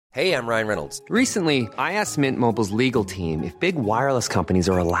Hey, I'm Ryan Reynolds. Recently, I asked Mint Mobile's legal team if big wireless companies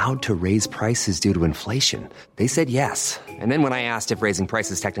are allowed to raise prices due to inflation. They said yes. And then when I asked if raising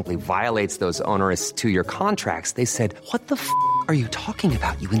prices technically violates those onerous two-year contracts, they said, "What the f*** are you talking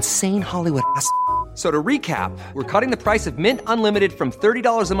about, you insane Hollywood ass?" So to recap, we're cutting the price of Mint Unlimited from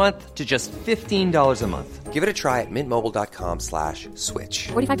 $30 a month to just $15 a month. Give it a try at mintmobile.com/switch.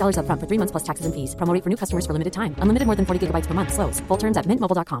 $45 up front for 3 months plus taxes and fees. Promo rate for new customers for limited time. Unlimited more than 40 gigabytes per month. Slows full terms at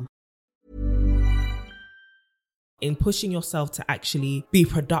mintmobile.com. In pushing yourself to actually be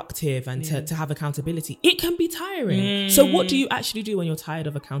productive and to have accountability, it can be tiring. So what do you actually do when you're tired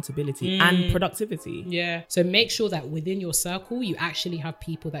of accountability and productivity? Yeah. So make sure that within your circle, you actually have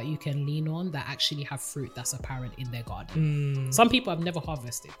people that you can lean on that actually have fruit that's apparent in their garden. Some people have never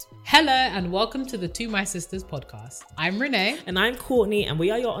harvested. Hello and welcome to the To My Sisters podcast. I'm Renee. And I'm Courtney, and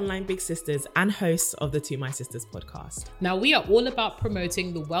we are your online big sisters and hosts of the To My Sisters podcast. Now, we are all about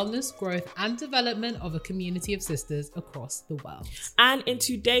promoting the wellness, growth, and development of a community of sisters across the world. And in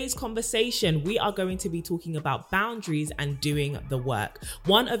today's conversation, we are going to be talking about boundaries and doing the work.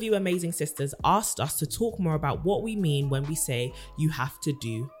 One of you amazing sisters asked us to talk more about what we mean when we say you have to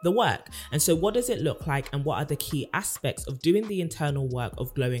do the work. And so what does it look like, and what are the key aspects of doing the internal work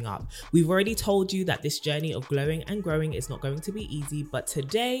of glowing up? We've already told you that this journey of glowing and growing is not going to be easy, but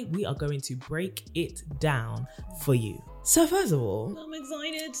today we are going to break it down for you. So first of all, I'm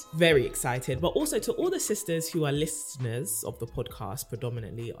excited. Very excited, but also to all the sisters who are listeners of the podcast,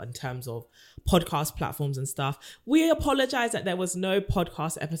 predominantly in terms of podcast platforms and stuff, we apologize that there was no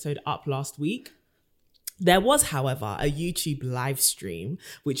podcast episode up last week. There was, however, a YouTube live stream,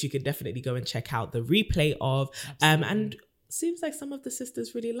 which you could definitely go and check out the replay of. And seems like some of the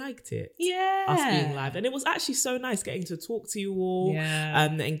sisters really liked it. Yeah. Us being live. And it was actually so nice getting to talk to you all.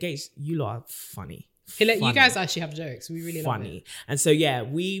 Yeah. Engage. You lot are funny. You guys actually have jokes. We really love it. And so, yeah,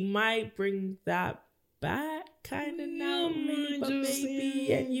 we might bring that back kind of now,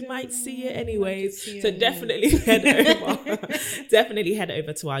 maybe, and you might see it anyways. So definitely head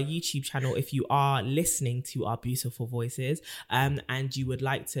over to our YouTube channel if you are listening to our beautiful voices and you would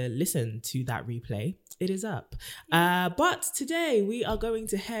like to listen to that replay. It is up. But today we are going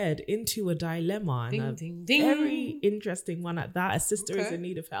to head into a dilemma, and very interesting one at that. A sister is in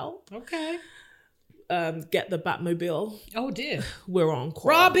need of help. Okay. Get the Batmobile. Oh dear. We're on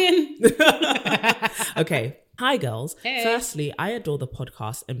call. Robin. Okay. Hi girls. Hey. Firstly, I adore the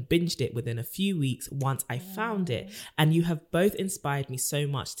podcast and binged it within a few weeks once I found it. And you have both inspired me so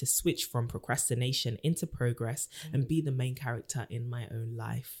much to switch from procrastination into progress and be the main character in my own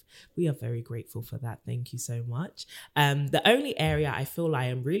life. We are very grateful for that. Thank you so much. The only area I feel I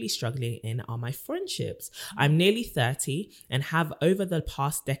am really struggling in are my friendships. I'm nearly 30 and have over the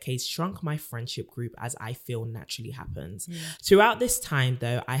past decades shrunk my friendship group as I feel naturally happens. Throughout this time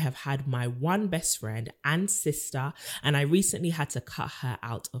though, I have had my one best friend and sister, and I recently had to cut her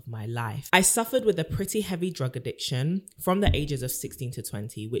out of my life. I suffered with a pretty heavy drug addiction from the ages of 16 to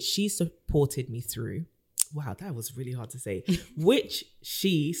 20, which she supported me through. Wow, that was really hard to say. Which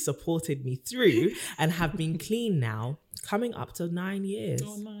she supported me through and have been clean now, coming up to 9 years.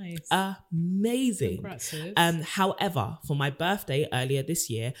 Oh, nice. Amazing. Congrats, sis. However, for my birthday earlier this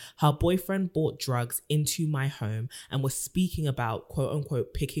year, her boyfriend brought drugs into my home and was speaking about, quote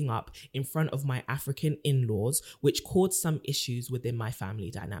unquote, picking up in front of my African in-laws, which caused some issues within my family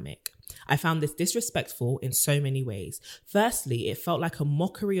dynamic. I found this disrespectful in so many ways. Firstly, it felt like a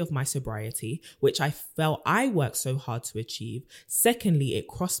mockery of my sobriety, which I felt I worked so hard to achieve. Secondly, it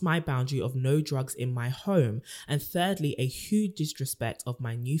crossed my boundary of no drugs in my home. And thirdly, a huge disrespect of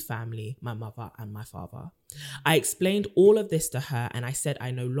my new family, my mother and my father. I explained all of this to her and I said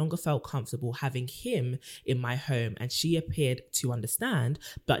I no longer felt comfortable having him in my home, and she appeared to understand,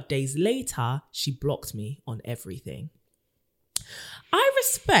 but days later, she blocked me on everything. I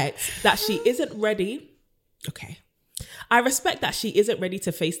respect that she isn't ready. Okay. I respect that she isn't ready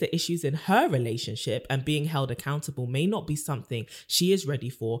to face the issues in her relationship, and being held accountable may not be something she is ready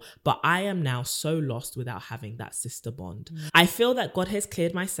for, but I am now so lost without having that sister bond. I feel that God has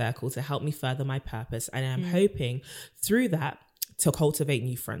cleared my circle to help me further my purpose, and I am hoping through that to cultivate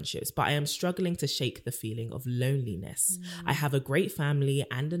new friendships, but I am struggling to shake the feeling of loneliness. I have a great family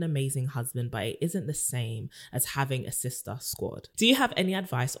and an amazing husband, but it isn't the same as having a sister squad. Do you have any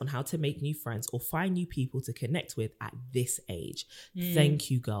advice on how to make new friends or find new people to connect with at this age? Thank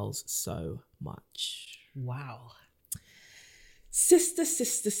you girls so much. Wow.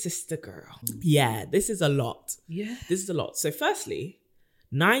 Sister girl. Yeah, this is a lot. Yeah. This is a lot. So firstly,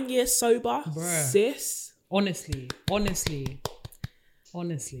 9 years sober, Bruh. sis. Honestly.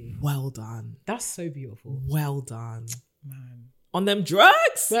 Well done. That's so beautiful. Well done. Man. on them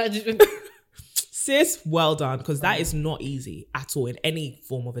drugs. Sis, well done, because that is not easy at all in any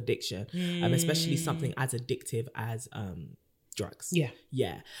form of addiction, especially something as addictive as drugs.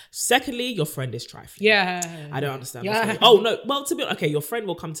 Yeah. Secondly, your friend is trifling. Yeah. I don't understand. Yeah. Oh no. Well, to be okay, your friend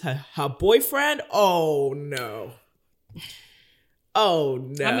will come to her boyfriend. Oh no.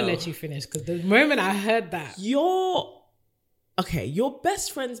 I'm gonna let you finish, because the moment I heard that, your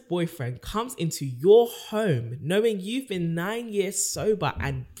best friend's boyfriend comes into your home knowing you've been 9 years sober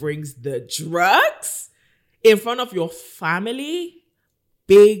and brings the drugs in front of your family.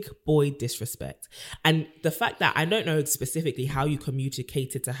 Big boy disrespect. And the fact that I don't know specifically how you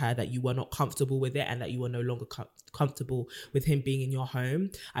communicated to her that you were not comfortable with it and that you were no longer comfortable with him being in your home.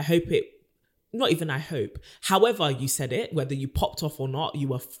 However you said it, whether you popped off or not, you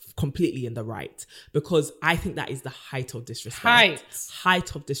were completely in the right, because I think that is the height of disrespect.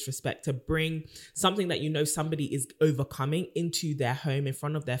 Height of disrespect to bring something that you know somebody is overcoming into their home in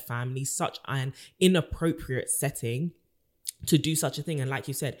front of their family, such an inappropriate setting to do such a thing. And like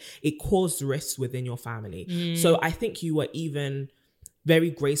you said, it caused risks within your family. So I think you were even very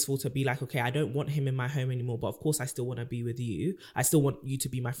graceful to be like, okay, I don't want him in my home anymore, but of course I still want to be with you. I still want you to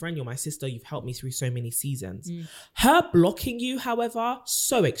be my friend. You're my sister. You've helped me through so many seasons. Her blocking you, however,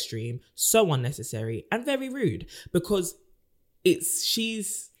 so extreme, so unnecessary, and very rude, because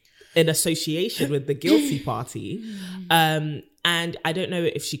she's in association with the guilty party. And I don't know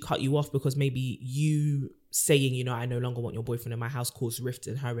if she cut you off because maybe you saying, you know, I no longer want your boyfriend in my house caused rift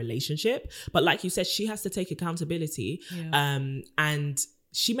in her relationship. But like you said, she has to take accountability. And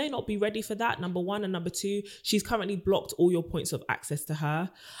she may not be ready for that, number one. And number two, she's currently blocked all your points of access to her.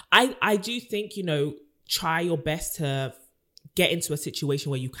 I do think, you know, try your best to get into a situation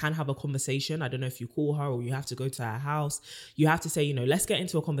where you can have a conversation. I don't know if you call her or you have to go to her house. You have to say, you know, let's get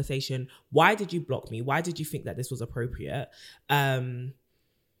into a conversation. Why did you block me? Why did you think that this was appropriate?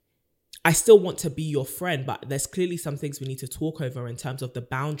 I still want to be your friend, but there's clearly some things we need to talk over in terms of the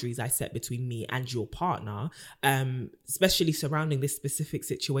boundaries I set between me and your partner, especially surrounding this specific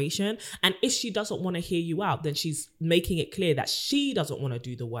situation. And if she doesn't want to hear you out, then she's making it clear that she doesn't want to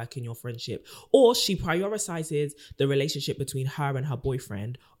do the work in your friendship, or she prioritizes the relationship between her and her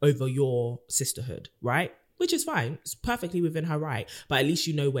boyfriend over your sisterhood, right? Which is fine. It's perfectly within her right. But at least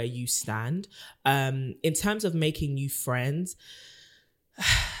you know where you stand. In terms of making new friends,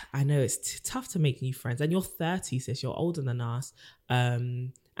 I know it's tough to make new friends. And you're 30, sis. You're older than us.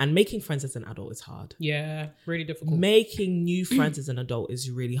 And making friends as an adult is hard. Yeah, really difficult. Making new friends as an adult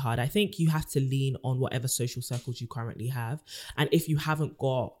is really hard. I think you have to lean on whatever social circles you currently have. And if you haven't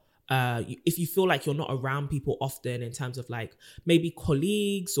got if you feel like you're not around people often in terms of like maybe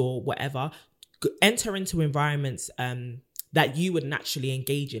colleagues or whatever, enter into environments that you would naturally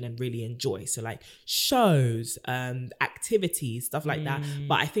engage in and really enjoy. So like shows, activities, stuff like that.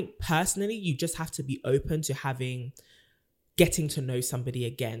 But I think personally, you just have to be open to getting to know somebody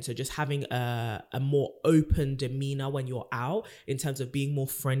again. So just having a more open demeanor when you're out in terms of being more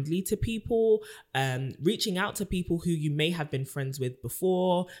friendly to people, reaching out to people who you may have been friends with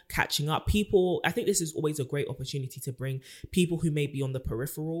before, catching up. People, I think this is always a great opportunity to bring people who may be on the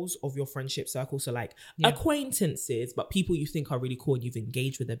peripherals of your friendship circle. So like acquaintances, but people you think are really cool and you've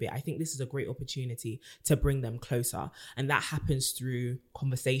engaged with a bit. I think this is a great opportunity to bring them closer. And that happens through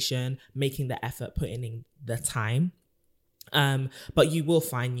conversation, making the effort, putting in the time. But you will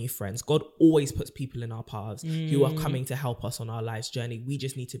find new friends. God always puts people in our paths who are coming to help us on our life's journey. We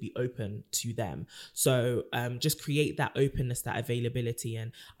just need to be open to them. So just create that openness, that availability.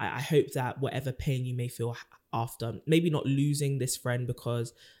 And I hope that whatever pain you may feel after, maybe not losing this friend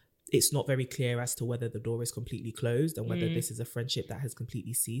because it's not very clear as to whether the door is completely closed and whether this is a friendship that has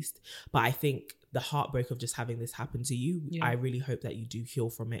completely ceased. But I think the heartbreak of just having this happen to you, I really hope that you do heal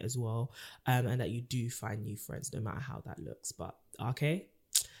from it as well, and that you do find new friends, no matter how that looks. But okay,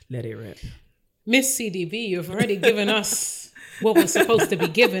 let it rip. Miss CDB, you've already given us what was supposed to be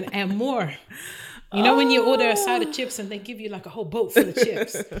given and more. You know, when you order a side of chips and they give you like a whole boat full of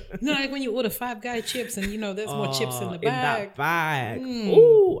chips. You know, like when you order Five Guys chips and you know there's more chips in the bag. In that bag.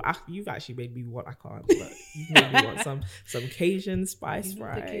 Ooh, you've actually made me want, I can't, but you've made me want some Cajun spice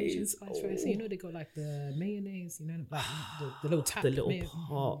fries. The Cajun spice fries. So you know they got like the mayonnaise, you know, like the little tap. The little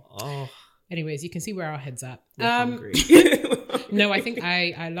pot. Oh. Anyways, you can see where our head's at. We're hungry. No, I think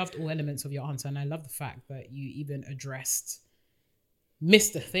I loved all elements of your answer, and I love the fact that you even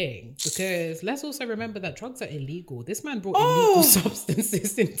missed a thing, because let's also remember that drugs are illegal. This man brought illegal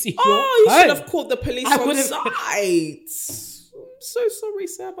substances into your home. You should have called the police on site. so sorry,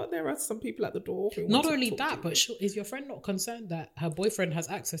 sir, but there are some people at the door who Not want to only talk that, to you." but is your friend not concerned that her boyfriend has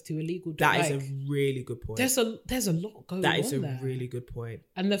access to illegal? That is a really good point. There's a lot going on. That is a there. really good point.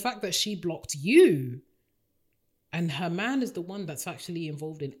 And the fact that she blocked you, and her man is the one that's actually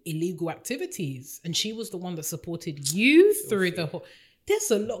involved in illegal activities, and she was the one that supported you through the whole.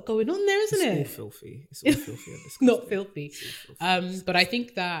 There's a lot going on there, isn't it? It's all filthy. It's all filthy. And disgusting. Not filthy. But I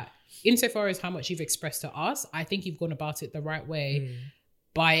think that insofar as how much you've expressed to us, I think you've gone about it the right way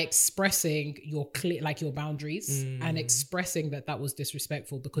by expressing your your boundaries and expressing that was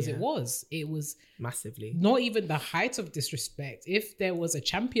disrespectful, because it was massively not even the height of disrespect. If there was a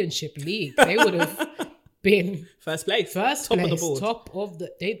championship league, they would have been first place, top of the board,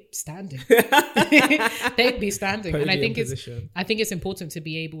 they'd standing. They'd be standing. Podium and I think it's important to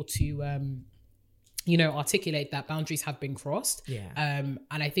be able to articulate that boundaries have been crossed. And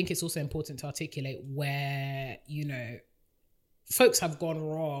I think it's also important to articulate where folks have gone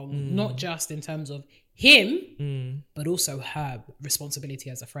wrong, not just in terms of him, but also her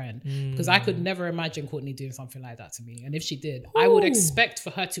responsibility as a friend. Because I could never imagine Courtney doing something like that to me. And if she did, I would expect for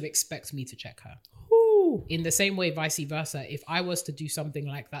her to expect me to check her. In the same way, vice versa, if I was to do something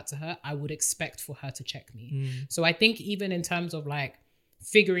like that to her, I would expect for her to check me. So I think even in terms of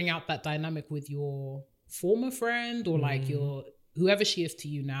figuring out that dynamic with your former friend or your whoever she is to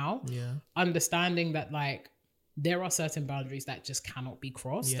you now, understanding that there are certain boundaries that just cannot be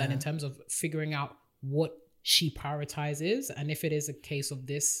crossed. And in terms of figuring out what she prioritizes, and if it is a case of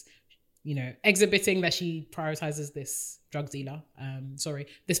this, exhibiting that she prioritizes this drug dealer,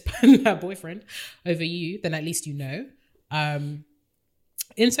 this her boyfriend over you, then at least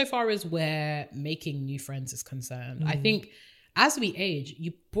insofar as where making new friends is concerned, I think as we age,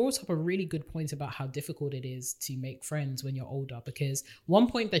 you brought up a really good point about how difficult it is to make friends when you're older, because one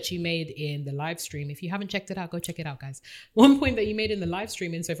point that you made in the live stream, if you haven't checked it out, go check it out, guys. One point that you made in the live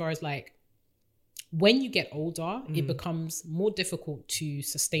stream insofar as when you get older, it becomes more difficult to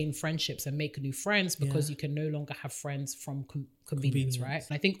sustain friendships and make new friends because you can no longer have friends from convenience, right?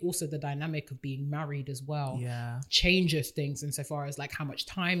 And I think also the dynamic of being married as well changes things insofar as how much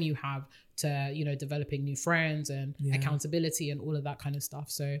time you have to, developing new friends and accountability and all of that kind of stuff.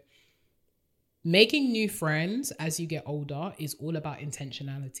 So making new friends as you get older is all about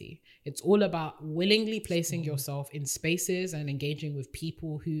intentionality. It's all about willingly placing yourself in spaces and engaging with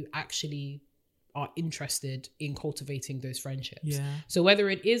people who actually are interested in cultivating those friendships. So whether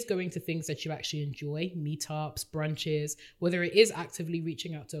it is going to things that you actually enjoy, meetups, brunches, whether it is actively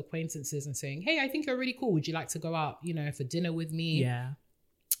reaching out to acquaintances and saying, hey, I think you're really cool. Would you like to go out, for dinner with me?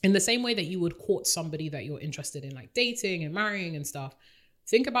 In the same way that you would court somebody that you're interested in, dating and marrying and stuff,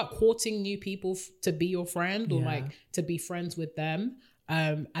 think about courting new people to be your friend or to be friends with them.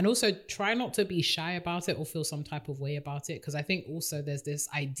 And also try not to be shy about it or feel some type of way about it. Because I think also there's this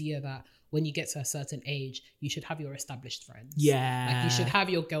idea that when you get to a certain age, you should have your established friends. You should have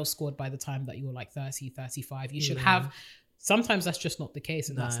your girl squad by the time that you're 30, 35. You should have, sometimes that's just not the case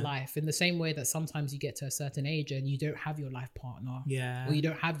and that's life. In the same way that sometimes you get to a certain age and you don't have your life partner or you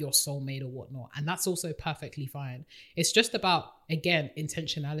don't have your soulmate or whatnot. And that's also perfectly fine. It's just about, again,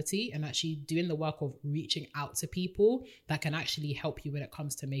 intentionality and actually doing the work of reaching out to people that can actually help you when it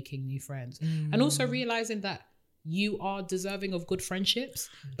comes to making new friends. And also realizing that you are deserving of good friendships,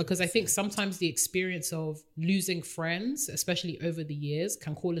 because I think sometimes the experience of losing friends, especially over the years,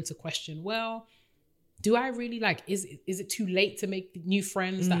 can call into question, well, do I really is it too late to make new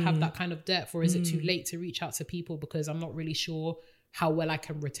friends that have that kind of depth, or is it too late to reach out to people because I'm not really sure how well I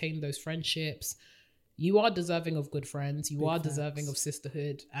can retain those friendships? You are deserving of good friends. You are deserving of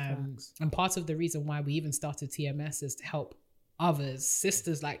sisterhood. And part of the reason why we even started TMS is to help others,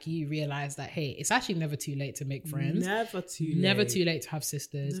 sisters like you, realize that, hey, it's actually never too late to make friends. Never too late to have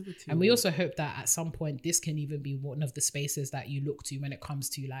sisters. And we also hope that at some point this can even be one of the spaces that you look to when it comes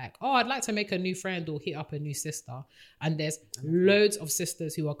to I'd like to make a new friend or hit up a new sister. And there's loads of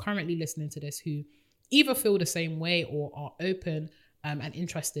sisters who are currently listening to this who either feel the same way or are open and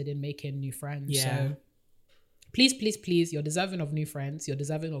interested in making new friends. So please, please, please, you're deserving of new friends. You're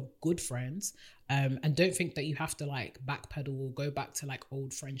deserving of good friends. And don't think that you have to backpedal or go back to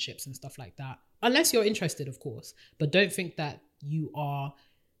old friendships and stuff like that. Unless you're interested, of course. But don't think that you are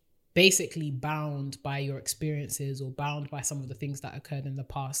basically bound by your experiences or bound by some of the things that occurred in the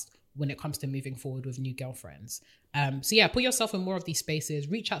past when it comes to moving forward with new girlfriends. Put yourself in more of these spaces.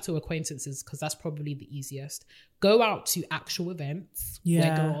 Reach out to acquaintances because that's probably the easiest. Go out to actual events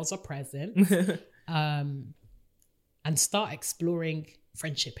where girls are present. And start exploring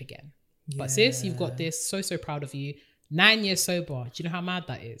friendship again. But sis, you've got this. So proud of you. 9 years sober. Do you know how mad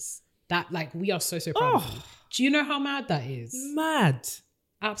that is? That like we are so proud of you. Do you know how mad that is? Mad.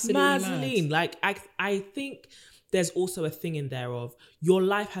 Absolutely Mazzoline. mad. Like I think there's also a thing in there of your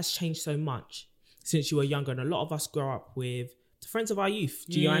life has changed so much since you were younger, and a lot of us grow up with the friends of our youth.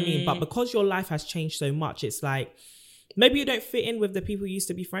 Do you know what I mean? But because your life has changed so much, it's like maybe you don't fit in with the people you used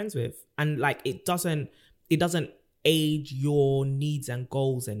to be friends with, and like it doesn't age your needs and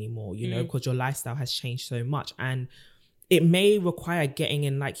goals anymore, you know, because your lifestyle has changed so much, and it may require getting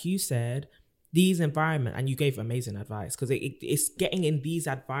in, like you said, these environments, and you gave amazing advice, because it's getting in these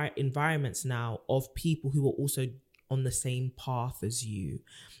environments now of people who are also on the same path as you.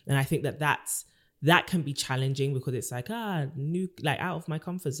 And I think that can be challenging, because it's like, new, like out of my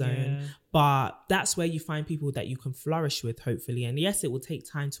comfort zone. Yeah. But that's where you find people that you can flourish with, hopefully. And yes, it will take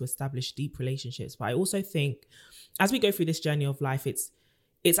time to establish deep relationships. But I also think as we go through this journey of life,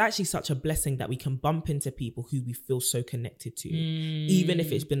 it's actually such a blessing that we can bump into people who we feel so connected to, even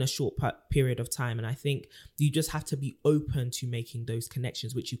if it's been a short period of time. And I think you just have to be open to making those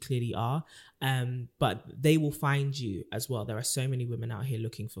connections, which you clearly are. But they will find you as well. There are so many women out here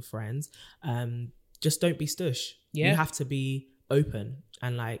looking for friends. Just don't be stush. Yeah. You have to be open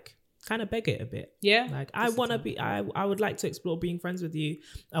and like kind of beg it a bit. Yeah. Like I would like to explore being friends with you.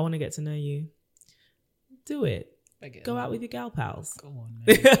 I want to get to know you. Do it. Go out with your gal pals. Go on,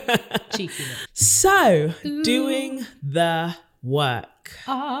 man. Cheeky. So, doing the work.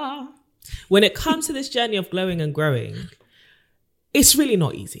 When it comes to this journey of glowing and growing, it's really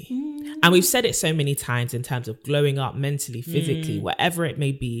not easy. And we've said it so many times in terms of glowing up mentally, physically, whatever it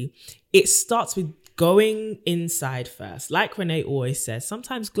may be. It starts with going inside first. Like Renee always says,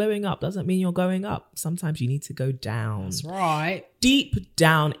 sometimes glowing up doesn't mean you're going up. Sometimes you need to go down. That's right. Deep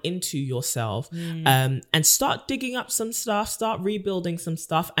down into yourself, and start digging up some stuff, start rebuilding some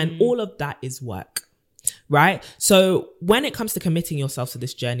stuff. And all of that is work, right? So when it comes to committing yourself to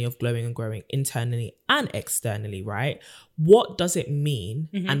this journey of glowing and growing internally and externally, right? What does it mean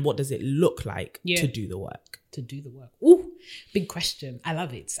and what does it look like to do the work? To do the work. Ooh, big question. I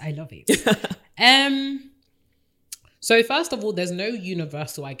love it. So first of all, there's no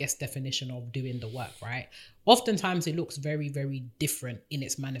universal, I guess, definition of doing the work, right? Oftentimes it looks very, very different in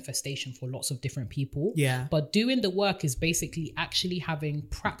its manifestation for lots of different people. Yeah. But doing the work is basically actually having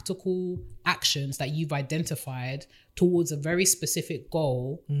practical actions that you've identified towards a very specific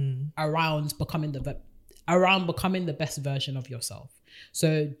goal around becoming the best version of yourself.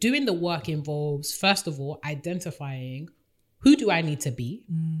 So doing the work involves, first of all, identifying who do I need to be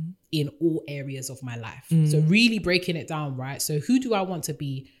in all areas of my life. So really breaking it down, right? So who do I want to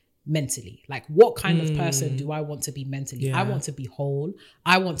be mentally? Like what kind of person do I want to be mentally? Yeah. I want to be whole.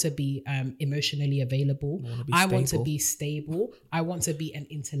 I want to be emotionally available. I want to be stable. I want to be an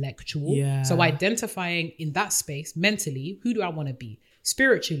intellectual. Yeah. So identifying in that space mentally, who do I want to be?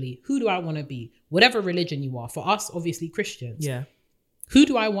 Spiritually, who do I want to be? Whatever religion you are. For us, obviously Christians. Yeah. Who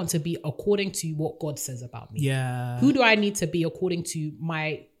do I want to be according to what God says about me? Yeah. Who do I need to be according to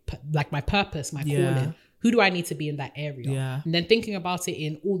my purpose, my calling? Who do I need to be in that area? Yeah. And then thinking about it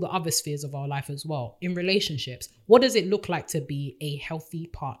in all the other spheres of our life as well. In relationships, what does it look like to be a healthy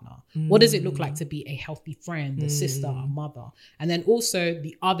partner? What does it look like to be a healthy friend, a sister, a mother? And then also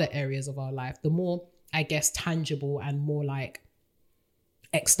the other areas of our life, the more, I guess, tangible and more like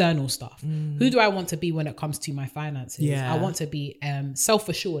external stuff. Who do I want to be when it comes to my finances? Yeah. I want to be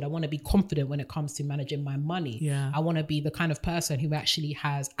self-assured. I want to be confident when it comes to managing my money. Yeah. I want to be the kind of person who actually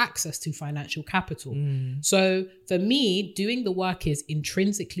has access to financial capital. So for me, doing the work is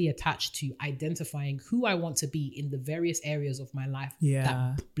intrinsically attached to identifying who I want to be in the various areas of my life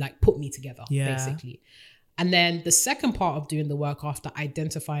that like put me together, basically. And then the second part of doing the work after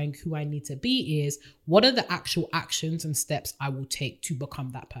identifying who I need to be is what are the actual actions and steps I will take to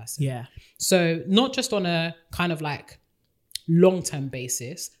become that person? Yeah. So not just on a kind of like long-term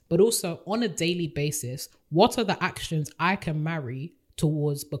basis, but also on a daily basis, what are the actions I can marry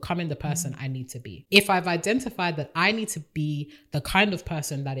towards becoming the person I need to be? If I've identified that I need to be the kind of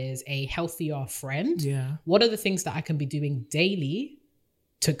person that is a healthier friend, what are the things that I can be doing daily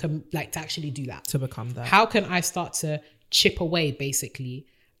to actually do that, to become that? How can I start to chip away basically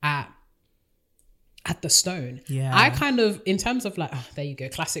at the stone? I kind of, in terms of like, there you go,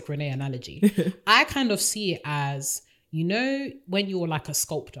 classic Renee analogy. I kind of see it as, you know, when you're like a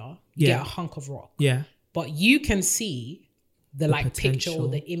sculptor, you get a hunk of rock, but you can see the like picture or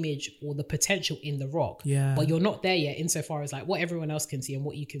the image or the potential in the rock, but you're not there yet insofar as like what everyone else can see and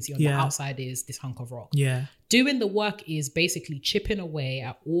what you can see on the outside is this hunk of rock. Doing the work is basically chipping away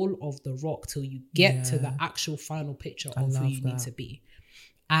at all of the rock till you get to the actual final picture of who you need to be.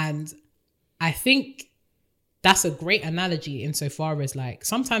 And I think that's a great analogy insofar as like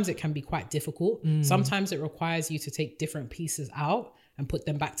sometimes it can be quite difficult. Sometimes it requires you to take different pieces out and put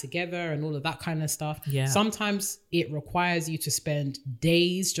them back together and all of that kind of stuff. Yeah. Sometimes it requires you to spend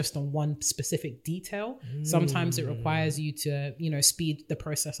days just on one specific detail. Sometimes it requires you to, you know, speed the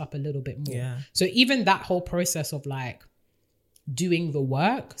process up a little bit more. Yeah. So even that whole process of like doing the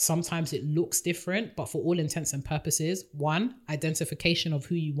work, sometimes it looks different, but for all intents and purposes, 1, identification of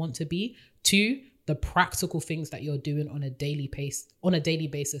who you want to be. 2, the practical things that you're doing on a daily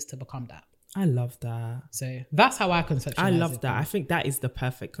basis to become that. I love that. So that's how I conceptualize it. I love that. I think that is the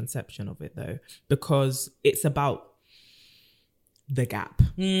perfect conception of it though, because it's about the gap.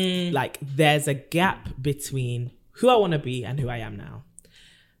 Like there's a gap between who I want to be and who I am now.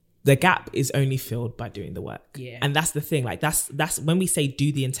 The gap is only filled by doing the work. Yeah. And that's the thing. Like that's when we say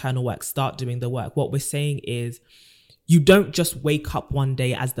do the internal work, start doing the work. What we're saying is you don't just wake up one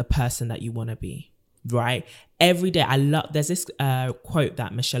day as the person that you want to be, right? Every day. There's this quote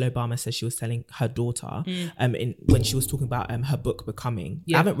that Michelle Obama says she was telling her daughter when she was talking about her book Becoming.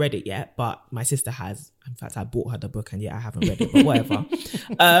 Yeah. I haven't read it yet, but my sister has. In fact, I bought her the book and yet I haven't read it, but whatever.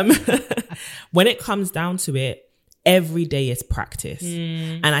 When it comes down to it, every day is practice.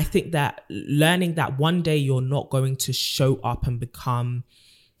 And I think that learning that one day you're not going to show up and become,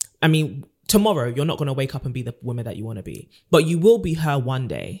 tomorrow you're not going to wake up and be the woman that you want to be, but you will be her one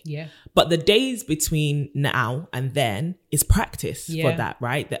day. Yeah. But the days between now and then is practice for that,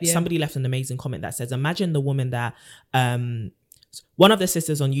 right? That somebody left an amazing comment that says, imagine the woman that, one of the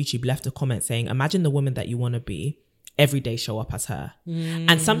sisters on YouTube left a comment saying, imagine the woman that you want to be. Every day show up as her.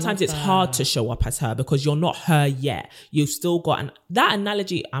 And sometimes it's hard to show up as her because you're not her yet. You've still got that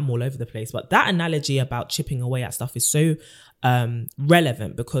analogy, I'm all over the place, but that analogy about chipping away at stuff is so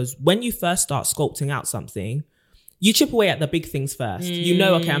relevant because when you first start sculpting out something, you chip away at the big things first. You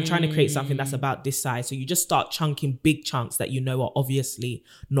know, okay, I'm trying to create something that's about this size. So you just start chunking big chunks that you know are obviously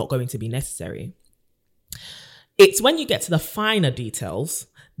not going to be necessary. It's when you get to the finer details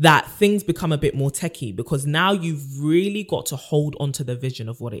that things become a bit more techie because now you've really got to hold on to the vision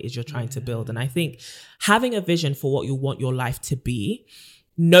of what it is you're trying to build. And I think having a vision for what you want your life to be,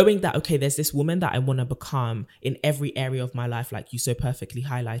 knowing that, okay, there's this woman that I want to become in every area of my life, like you so perfectly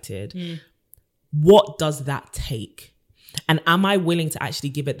highlighted. What does that take? And am I willing to actually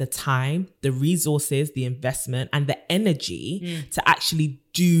give it the time, the resources, the investment, and the energy to actually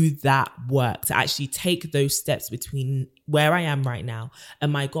do that work, to actually take those steps between where I am right now and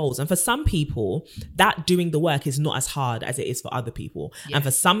my goals? And for some people, that doing the work is not as hard as it is for other people. Yeah. And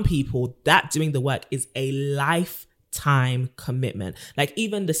for some people, that doing the work is a lifetime commitment. Like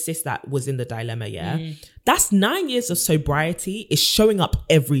even the sis that was in the dilemma, that's 9 years of sobriety is showing up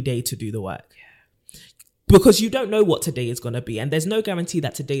every day to do the work. Because you don't know what today is going to be. And there's no guarantee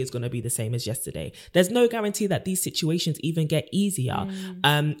that today is going to be the same as yesterday. There's no guarantee that these situations even get easier.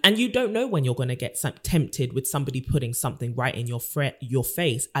 And you don't know when you're going to get tempted with somebody putting something right in your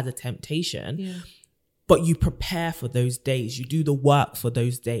face as a temptation. Yeah. But you prepare for those days. You do the work for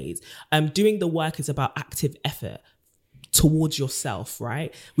those days. Doing the work is about active effort towards yourself,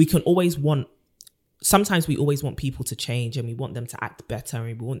 right? Sometimes we always want people to change and we want them to act better and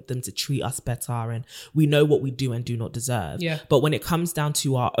we want them to treat us better and we know what we do and do not deserve. Yeah. But when it comes down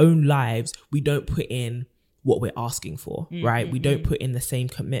to our own lives, we don't put in what we're asking for, right? We don't put in the same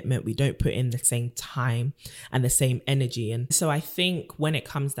commitment. We don't put in the same time and the same energy. And so I think when it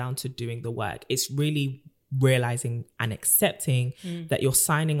comes down to doing the work, it's really realizing and accepting that you're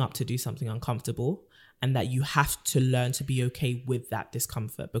signing up to do something uncomfortable. And that you have to learn to be okay with that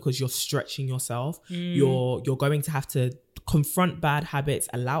discomfort because you're stretching yourself. You're going to have to confront bad habits,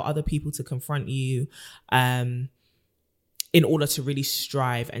 allow other people to confront you in order to really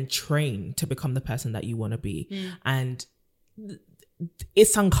strive and train to become the person that you want to be. And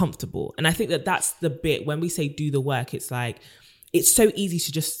it's uncomfortable. And I think that that's the bit when we say do the work, it's like, it's so easy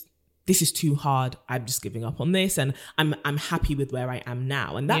to just, this is too hard. I'm just giving up on this and I'm happy with where I am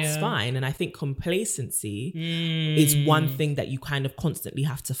now. And that's fine. And I think complacency is one thing that you kind of constantly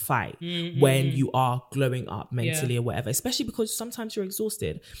have to fight when you are glowing up mentally or whatever, especially because sometimes you're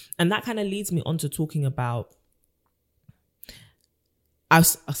exhausted. And that kind of leads me on to talking about, I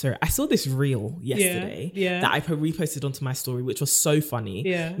saw this reel yesterday that I reposted onto my story, which was so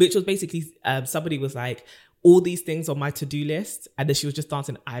funny, which was basically somebody was like, all these things on my to-do list. And then she was just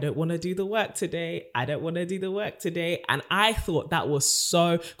dancing, I don't want to do the work today. I don't want to do the work today. And I thought that was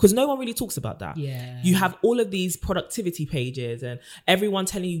so, because no one really talks about that. Yeah. You have all of these productivity pages and everyone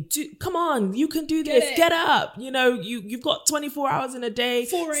telling you, come on, you can do this, get up. You know, you've got 24 hours in a day.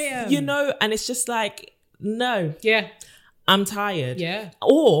 4 a.m. You know, and it's just like, no. Yeah. I'm tired. Yeah.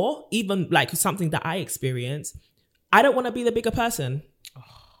 Or even like something that I experience, I don't want to be the bigger person.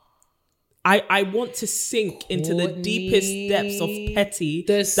 I want to sink into the deepest depths of petty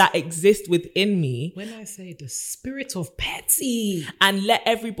that exist within me. When I say the spirit of petty. And let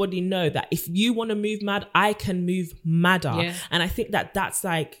everybody know that if you want to move mad, I can move madder. Yeah. And I think that that's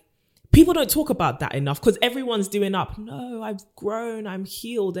like, people don't talk about that enough because everyone's doing up. No, I've grown, I'm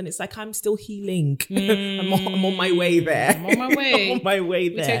healed. And it's like, I'm still healing. I'm on my way there. I'm on my way. I'm on my way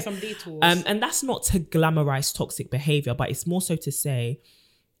there. We take some detours. And that's not to glamorize toxic behavior, but it's more so to say,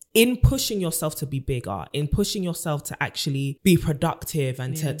 in pushing yourself to be bigger, in pushing yourself to actually be productive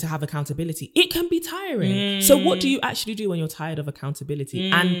and to have accountability, it can be tiring. So what do you actually do when you're tired of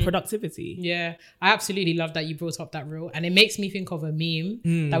accountability and productivity? Yeah, I absolutely love that you brought up that reel. And it makes me think of a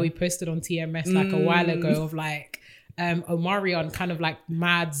meme that we posted on TMS like a while ago of like Omarion kind of like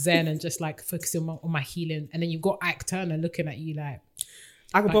mad zen and just like focusing on my healing. And then you've got Ike Turner looking at you like,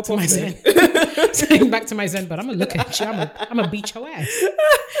 I can pop my off zen. Saying back to my zen, but I'm gonna look at you. I'm gonna beat your ass.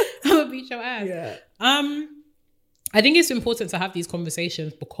 I'm gonna beat your ass. Yeah. I think it's important to have these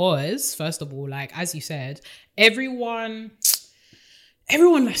conversations because, first of all, like as you said, everyone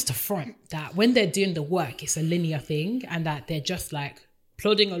likes to front that when they're doing the work, it's a linear thing, and that they're just like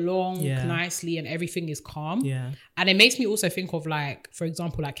plodding along nicely and everything is calm. Yeah. And it makes me also think of like, for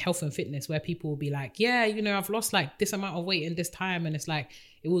example, like health and fitness, where people will be like, yeah, you know, I've lost like this amount of weight in this time. And it's like,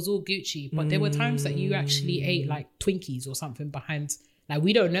 it was all Gucci. But there were times that you actually ate like Twinkies or something behind, like,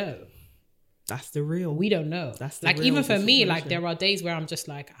 we don't know. That's the real. We don't know. That's the like, real even for me, situation. like there are days where I'm just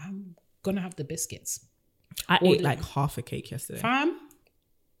like, I'm going to have the biscuits. I ate like half a cake yesterday. Fam,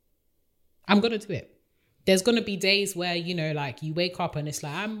 I'm going to do it. There's going to be days where, you know, like you wake up and it's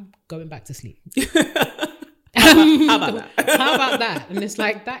like, I'm going back to sleep. How about that? How about that? And it's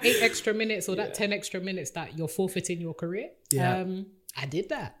like that 8 extra minutes or that 10 extra minutes that you're forfeiting your career. Yeah. I did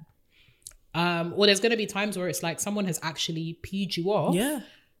that. Or there's going to be times where it's like someone has actually peed you off. Yeah.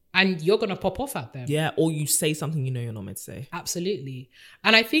 And you're going to pop off at them. Yeah. Or you say something you know you're not meant to say. Absolutely.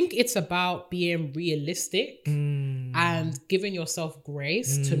 And I think it's about being realistic and giving yourself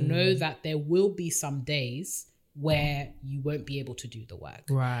grace to know that there will be some days where you won't be able to do the work.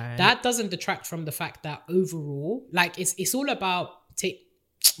 Right. That doesn't detract from the fact that overall, like it's all about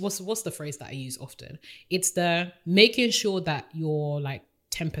what's the phrase that I use often? It's the making sure that your like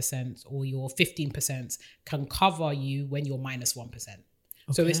 10% or your 15% can cover you when you're minus 1%.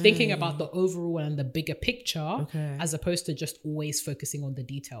 So it's thinking about the overall and the bigger picture as opposed to just always focusing on the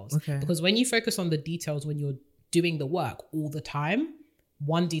details. Because when you focus on the details, when you're doing the work all the time,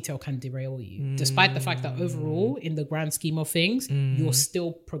 one detail can derail you. Despite the fact that overall, in the grand scheme of things, you're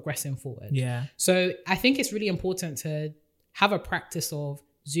still progressing forward. Yeah. So I think it's really important to have a practice of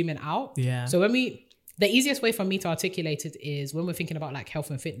zooming out. Yeah. So the easiest way for me to articulate it is when we're thinking about like health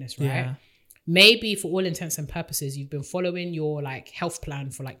and fitness, right? Yeah. Maybe for all intents and purposes, you've been following your like health plan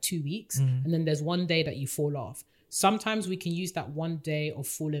for like 2 weeks and then there's one day that you fall off. Sometimes we can use that one day of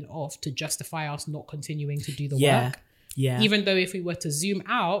falling off to justify us not continuing to do the work. Yeah. Even though if we were to zoom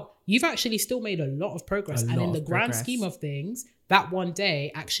out, you've actually still made a lot of progress. And in the grand scheme of things, that one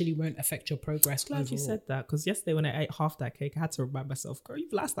day actually won't affect your progress. Glad you said that, because yesterday when I ate half that cake, I had to remind myself, girl,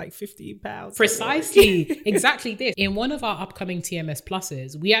 you've lost like 15 pounds. Precisely. Exactly this. In one of our upcoming TMS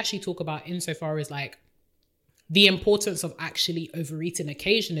pluses, we actually talk about insofar as like the importance of actually overeating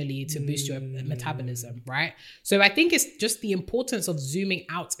occasionally to boost your metabolism, right? So I think it's just the importance of zooming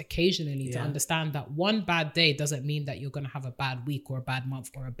out occasionally to understand that one bad day doesn't mean that you're going to have a bad week or a bad month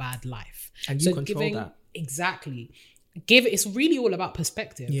or a bad life. And you control that. Exactly. It's really all about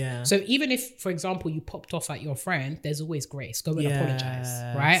perspective. Yeah. So even if, for example, you popped off at your friend, there's always grace. Go and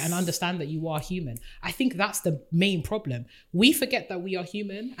apologize, right? And understand that you are human. I think that's the main problem. We forget that we are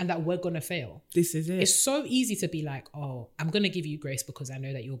human and that we're going to fail. This is it. It's so easy to be like, oh, I'm going to give you grace because I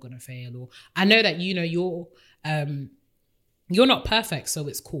know that you're going to fail. Or I know that, you know, you're not perfect, so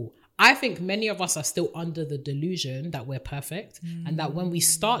it's cool. I think many of us are still under the delusion that we're perfect and that when we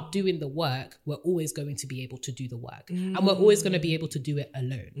start doing the work, we're always going to be able to do the work and we're always going to be able to do it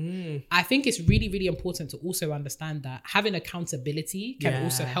alone. I think it's really, really important to also understand that having accountability can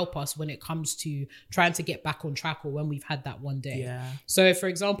also help us when it comes to trying to get back on track or when we've had that one day. Yeah. So for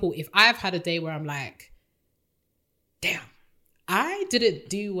example, if I've had a day where I'm like, damn, I didn't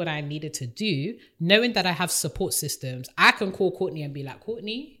do what I needed to do, knowing that I have support systems, I can call Courtney and be like,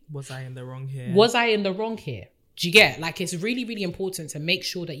 Courtney, was I in the wrong here? Was I in the wrong here? Do you get? Like, it's really, really important to make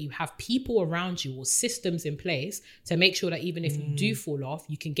sure that you have people around you or systems in place to make sure that even if you do fall off,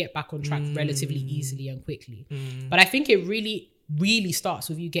 you can get back on track relatively easily and quickly. But I think it really really starts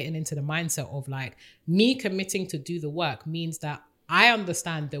with you getting into the mindset of like, me committing to do the work means that I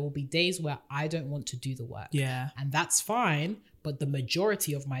understand there will be days where I don't want to do the work. Yeah. And that's fine. But the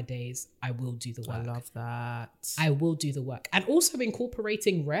majority of my days, I will do the work. I love that. I will do the work. And also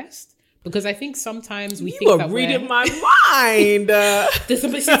incorporating rest. Because I think sometimes we you think were that reading my mind.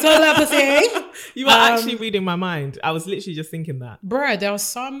 You were actually reading my mind. I was literally just thinking that. Bruh, there are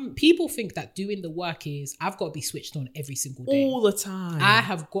some people think that doing the work is, I've got to be switched on every single day. All the time. I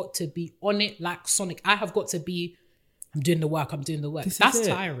have got to be on it like Sonic. I have got to be, I'm doing the work. That's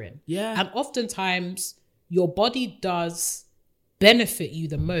tiring. Yeah. And oftentimes your body does benefit you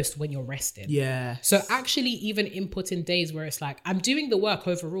the most when you're resting. Yeah. So actually even inputting days where it's like, I'm doing the work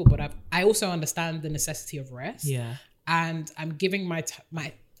overall, but I also understand the necessity of rest. Yeah. And I'm giving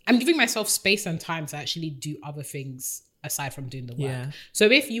I'm giving myself space and time to actually do other things aside from doing the work. Yeah. So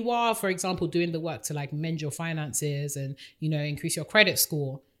if you are, for example, doing the work to like mend your finances and, increase your credit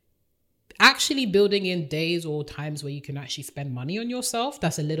score, actually building in days or times where you can actually spend money on yourself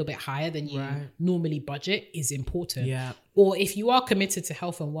that's a little bit higher than you normally budget is important. Yeah. Or if you are committed to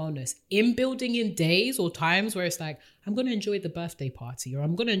health and wellness, in building in days or times where it's like, I'm going to enjoy the birthday party or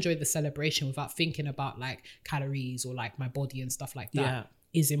I'm going to enjoy the celebration without thinking about like calories or like my body and stuff like that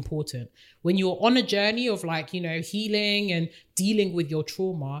is important. When you're on a journey of like, healing and dealing with your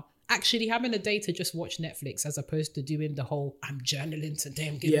trauma, actually having a day to just watch Netflix as opposed to doing the whole, I'm journaling today,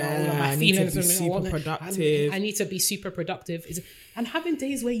 I'm getting all of my feelings. I need to be super productive. And having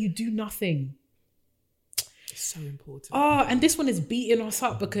days where you do nothing. It's so important. Oh, and this one is beating us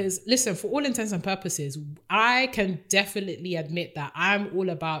up because, listen, for all intents and purposes, I can definitely admit that I'm all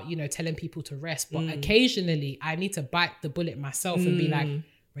about, telling people to rest. But occasionally I need to bite the bullet myself and be like,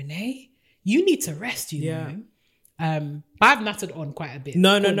 Renee, you need to rest, know. But I've nutted on quite a bit.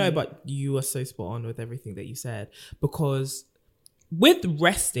 No, but you are so spot on with everything that you said, because with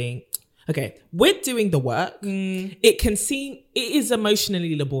resting, with doing the work, it is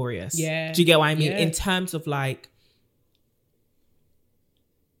emotionally laborious. Yeah. Do you get what I mean? Yeah. In terms of like,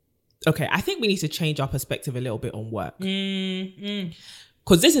 I think we need to change our perspective a little bit on work.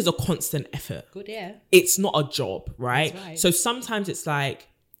 Because this is a constant effort. Good, yeah. It's not a job, right? That's right. So sometimes it's like,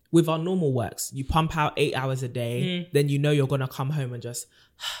 with our normal works, you pump out 8 hours a day, then you're going to come home and just,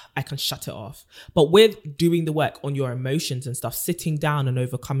 I can shut it off. But with doing the work on your emotions and stuff, sitting down and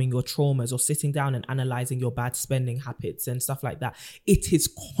overcoming your traumas or sitting down and analyzing your bad spending habits and stuff like that, it is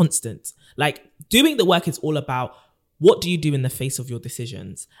constant. Like doing the work is all about what do you do in the face of your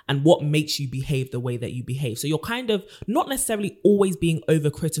decisions and what makes you behave the way that you behave. So you're kind of not necessarily always being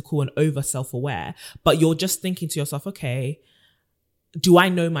overcritical and over self-aware, but you're just thinking to yourself, do I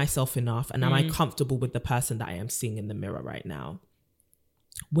know myself enough and am I comfortable with the person that I am seeing in the mirror right now?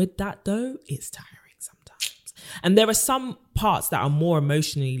 With that though, it's tiring sometimes. And there are some parts that are more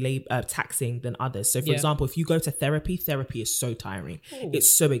emotionally taxing than others. So for example, if you go to therapy is so tiring. Ooh. It's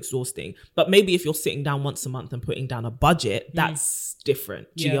so exhausting. But maybe if you're sitting down once a month and putting down a budget, that's different.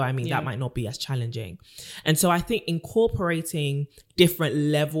 Do you know what I mean? That might not be as challenging. And so I think incorporating different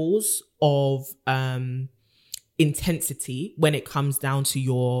levels of intensity when it comes down to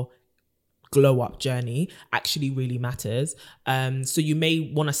your glow up journey actually really matters. So you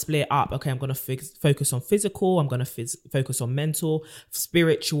may want to split up. I'm going to focus on physical. I'm going to focus on mental,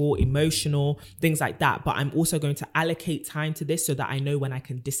 spiritual, emotional, things like that. But I'm also going to allocate time to this so that I know when I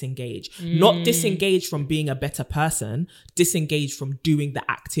can disengage. Not disengage from being a better person, disengage from doing the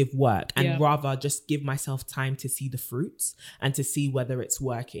active work and rather just give myself time to see the fruits and to see whether it's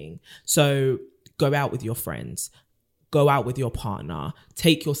working. So go out with your friends, go out with your partner,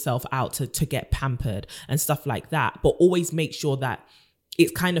 take yourself out to get pampered and stuff like that. But always make sure that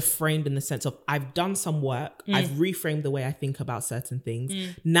it's kind of framed in the sense of I've done some work. I've reframed the way I think about certain things.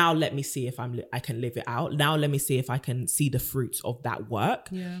 Now let me see if I can live it out. Now let me see if I can see the fruits of that work.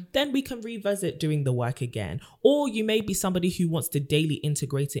 Then we can revisit doing the work again. Or you may be somebody who wants to daily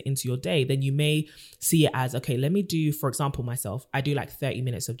integrate it into your day. Then you may see it as, let me do, for example, myself, I do like 30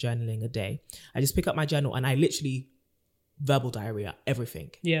 minutes of journaling a day. I just pick up my journal and I literally verbal diarrhea, everything.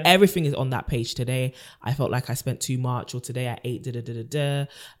 Everything is on that page. Today, I felt like I spent too much, or today I ate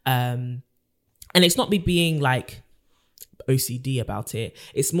and it's not me being like OCD about it.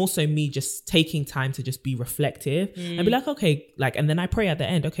 It's more so me just taking time to just be reflective and be like, and then I pray at the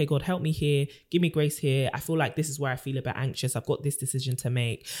end, God, help me here, give me grace here. I feel like this is where I feel a bit anxious. I've got this decision to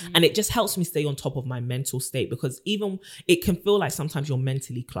make. And it just helps me stay on top of my mental state, because even it can feel like sometimes you're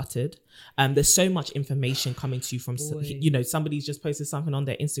mentally cluttered. There's so much information coming to you from, somebody's just posted something on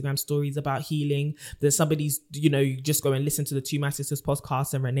their Instagram stories about healing. There's somebody's, you just go and listen to the Two My Sisters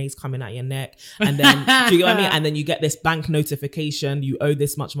podcast and Renee's coming at your neck. And then, do you know what I mean? And then you get this bank notification, you owe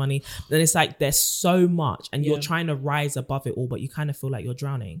this much money. Then it's like there's so much and you're trying to rise above it all, but you kind of feel like you're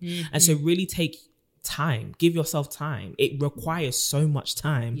drowning. And so really take time, give yourself time. It requires so much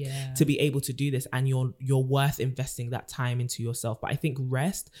time to be able to do this, and you're worth investing that time into yourself. But I think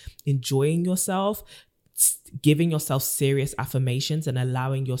rest, enjoying yourself, giving yourself serious affirmations and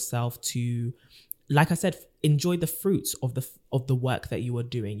allowing yourself to, like I said, enjoy the fruits of the work that you are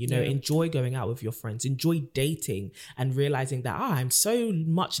doing. You know, enjoy going out with your friends, enjoy dating and realizing that I'm so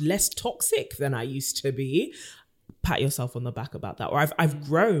much less toxic than I used to be. Pat yourself on the back about that. Or I've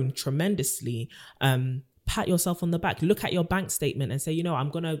grown tremendously. Pat yourself on the back. Look at your bank statement and say, you know, I'm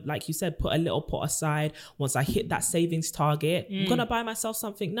going to, like you said, put a little pot aside. Once I hit that savings target, I'm going to buy myself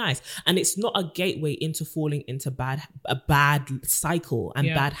something nice. And it's not a gateway into falling into a bad cycle and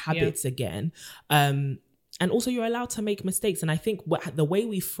bad habits again. And also you're allowed to make mistakes. And I think the way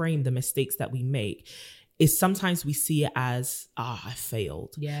we frame the mistakes that we make is sometimes we see it as, I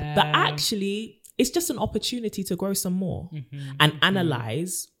failed. Yeah. But actually, it's just an opportunity to grow some more and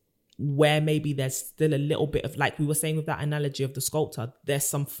analyze where maybe there's still a little bit of, like we were saying with that analogy of the sculptor, there's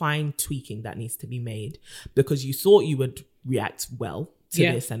some fine tweaking that needs to be made because you thought you would react well to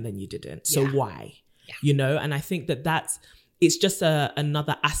this and then you didn't. So why? Yeah. You know, and I think it's just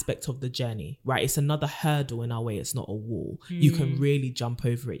another aspect of the journey, right? It's another hurdle in our way. It's not a wall. You can really jump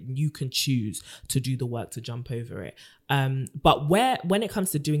over it. You can choose to do the work to jump over it. But when it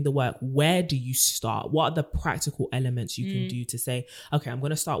comes to doing the work, where do you start? What are the practical elements you can do to say, okay, I'm going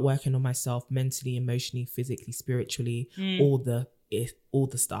to start working on myself mentally, emotionally, physically, spiritually, all the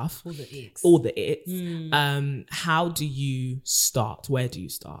stuff, all the it's. How do you start? Where do you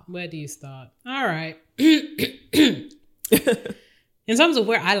start? All right. In terms of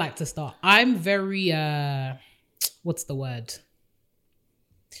where I like to start, I'm very what's the word?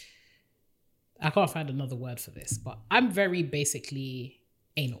 I can't find another word for this, but I'm very basically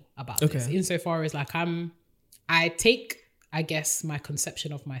anal about this. Insofar as like I take, I guess, my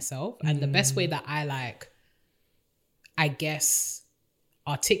conception of myself, and the best way that I guess,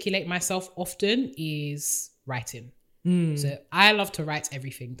 articulate myself often is writing. So I love to write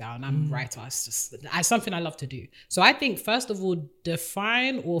everything down. I'm a writer. It's something I love to do. So I think first of all,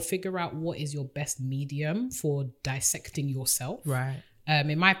 define or figure out what is your best medium for dissecting yourself. Right.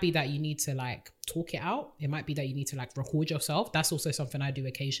 It might be that you need to like talk it out. It might be that you need to like record yourself. That's also something I do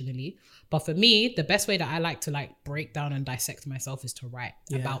occasionally. But for me, the best way that I like to like break down and dissect myself is to write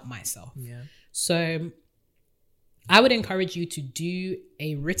about myself. Yeah. So I would encourage you to do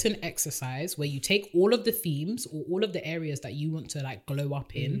a written exercise where you take all of the themes or all of the areas that you want to like glow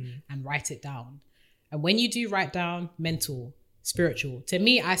up in and write it down. And when you do write down mental, spiritual, to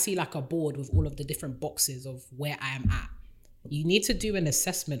me, I see like a board with all of the different boxes of where I am at. You need to do an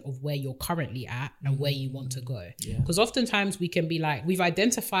assessment of where you're currently at and where you want to go. Because oftentimes we can be like, we've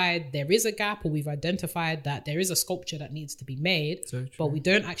identified there is a gap, or we've identified that there is a sculpture that needs to be made, but we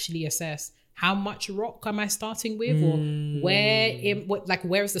don't actually assess how much rock am I starting with, or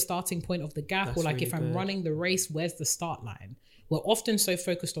where is the starting point of the gap? That's or like really if I'm good. Running the race, where's the start line? We're often so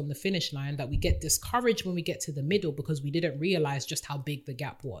focused on the finish line that we get discouraged when we get to the middle because we didn't realize just how big the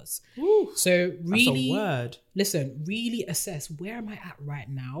gap was. Ooh, so really, listen, really assess where am I at right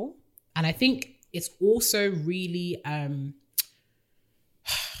now? And I think it's also really, a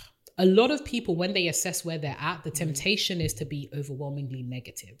lot of people, when they assess where they're at, the temptation is to be overwhelmingly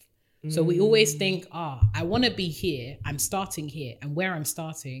negative. So we always think, I want to be here, I'm starting here, and where I'm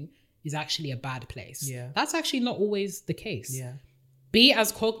starting is actually a bad place. Yeah. That's actually not always the case. Yeah. Be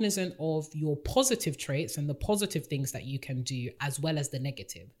as cognizant of your positive traits and the positive things that you can do, as well as the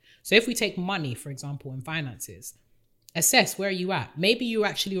negative. So if we take money, for example, and finances, assess where are you at. Maybe you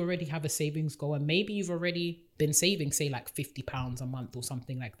actually already have a savings goal, and maybe you've already been saving, say like £50 a month or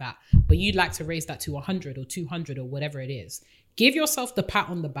something like that, but you'd like to raise that to 100 or 200 or whatever it is. Give yourself the pat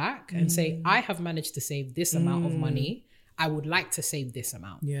on the back and say, I have managed to save this amount of money. I would like to save this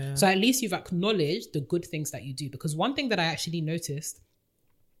amount. Yeah. So at least you've acknowledged the good things that you do. Because one thing that I actually noticed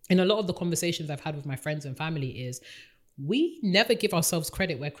in a lot of the conversations I've had with my friends and family is we never give ourselves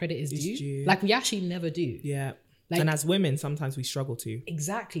credit where credit is due. Like we actually never do. Yeah. Like, and as women, sometimes we struggle to.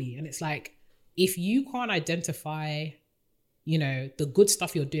 Exactly. And it's like, if you can't identify, the good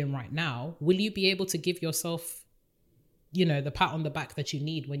stuff you're doing right now, will you be able to give yourself, the pat on the back that you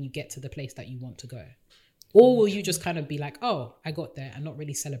need when you get to the place that you want to go? Or will you just kind of be like, oh, I got there, and not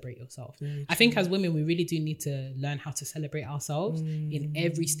really celebrate yourself? I think as women, we really do need to learn how to celebrate ourselves in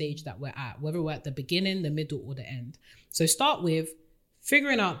every stage that we're at, whether we're at the beginning, the middle, or the end. So start with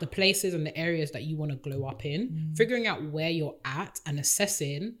figuring out the places and the areas that you want to glow up in, figuring out where you're at and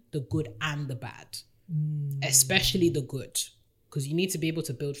assessing the good and the bad. especially the good, because you need to be able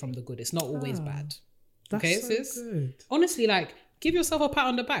to build from the good. It's not always bad. That's Okay, so sis? good. Honestly, like, give yourself a pat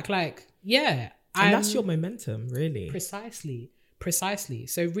on the back. Like, yeah. And that's your momentum, really. Precisely.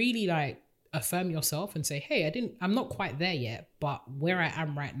 So really, like, affirm yourself and say, hey, I'm not quite there yet, but where I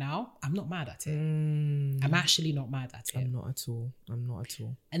am right now, I'm not mad at it. I'm actually not mad at it. I'm not at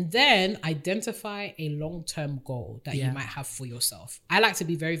all. And then identify a long-term goal that you might have for yourself. I like to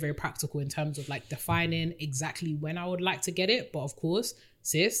be very, very practical in terms of like defining exactly when I would like to get it. But of course,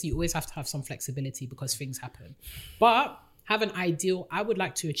 sis, you always have to have some flexibility because things happen. But have an ideal, I would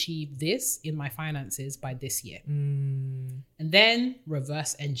like to achieve this in my finances by this year. And then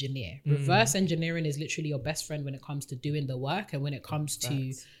reverse engineer. Reverse engineering is literally your best friend when it comes to doing the work and when it comes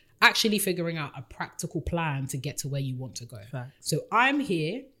to actually figuring out a practical plan to get to where you want to go. So I'm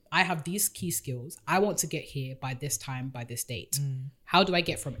here, I have these key skills. I want to get here by this time, by this date. How do I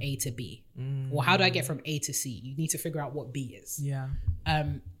get from A to B? Or how do I get from A to C? You need to figure out what B is. Yeah.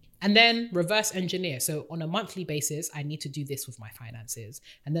 And then reverse engineer. So on a monthly basis, I need to do this with my finances.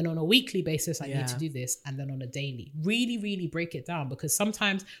 And then on a weekly basis, I need to do this. And then on a daily, really, really break it down, because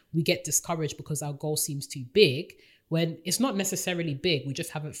sometimes we get discouraged because our goal seems too big when it's not necessarily big. We just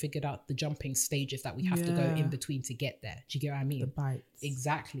haven't figured out the jumping stages that we have to go in between to get there. Do you get what I mean? The bites.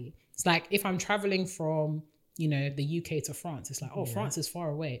 Exactly. It's like if I'm traveling from, you know, the UK to France, it's like, France is far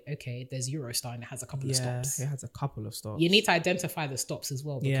away. Okay, there's Eurostar and it has a couple of stops. It has a couple of stops. You need to identify the stops as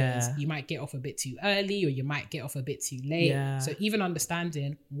well, because you might get off a bit too early or you might get off a bit too late. So even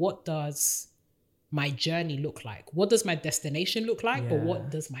understanding, what does my journey look like? What does my destination look like? But what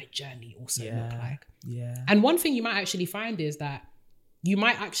does my journey also look like? And one thing you might actually find is that you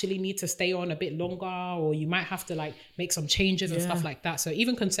might actually need to stay on a bit longer, or you might have to like make some changes and stuff like that. So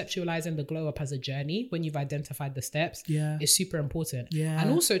even conceptualizing the glow up as a journey when you've identified the steps is super important.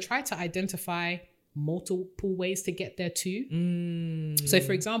 And also try to identify multiple ways to get there too. So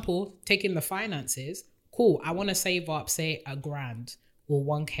for example, taking the finances, cool, I want to save up, say, $1,000 or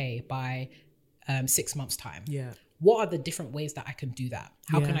 1K by 6 months time. What are the different ways that I can do that?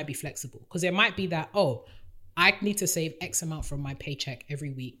 How can I be flexible? Because it might be that, I need to save X amount from my paycheck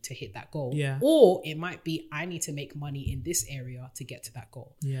every week to hit that goal. Or it might be, I need to make money in this area to get to that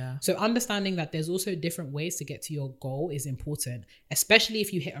goal. So understanding that there's also different ways to get to your goal is important, especially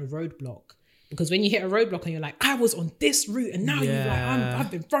if you hit a roadblock. Because when you hit a roadblock and you're like, I was on this route and now you're like, I've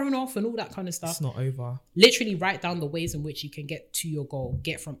been thrown off and all that kind of stuff. It's not over. Literally write down the ways in which you can get to your goal,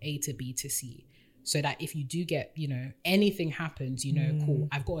 get from A to B to C. So that if you do get, you know, anything happens, you know, cool,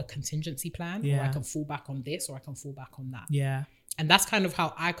 I've got a contingency plan, or I can fall back on this, or I can fall back on that. And that's kind of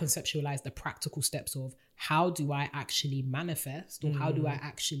how I conceptualize the practical steps of how do I actually manifest, or how do I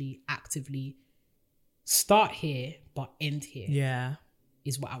actually actively start here but end here,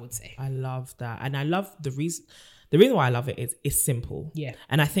 is what I would say. I love that. And I love the reason why I love it is it's simple.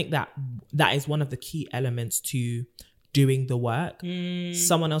 And I think that is one of the key elements to doing the work.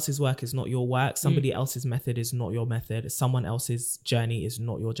 Someone else's work is not your work. Somebody else's method is not your method. Someone else's journey is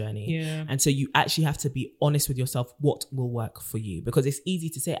not your journey. And so you actually have to be honest with yourself, what will work for you. Because it's easy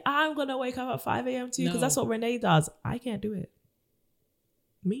to say, I'm going to wake up at 5 a.m. too, because that's what Renee does. I can't do it.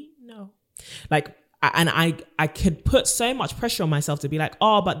 Me? No. Like, and I could put so much pressure on myself to be like,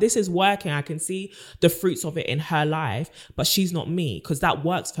 but this is working. I can see the fruits of it in her life, but she's not me, because that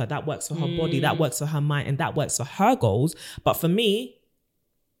works for her. That works for her body. That works for her mind, and that works for her goals. But for me,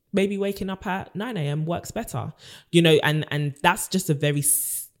 maybe waking up at 9 a.m. works better, you know, and that's just a very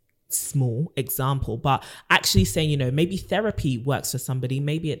small example, but actually saying, you know, maybe therapy works for somebody,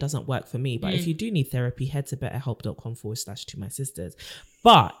 maybe it doesn't work for me. But if you do need therapy, head to betterhelp.com/2mysisters.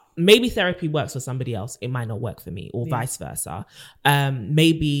 But maybe therapy works for somebody else, it might not work for me, or vice versa.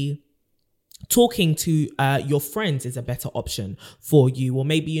 Maybe talking to your friends is a better option for you, or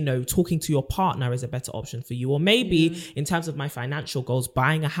maybe, you know, talking to your partner is a better option for you, or maybe in terms of my financial goals,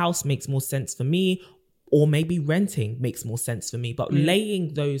 buying a house makes more sense for me, or maybe renting makes more sense for me. But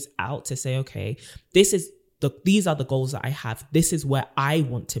laying those out to say, okay, these are the goals that I have. This is where I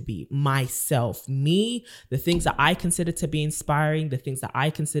want to be, myself, me, the things that I consider to be inspiring, the things that I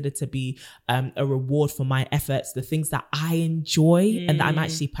consider to be a reward for my efforts, the things that I enjoy and that I'm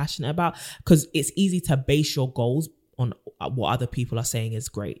actually passionate about. Because it's easy to base your goals on what other people are saying is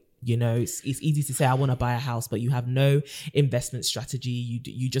great. You know, it's easy to say, I want to buy a house, but you have no investment strategy.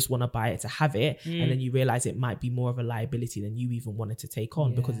 You just want to buy it to have it. And then you realize it might be more of a liability than you even wanted to take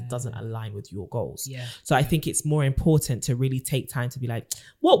on because it doesn't align with your goals. Yeah. So I think it's more important to really take time to be like,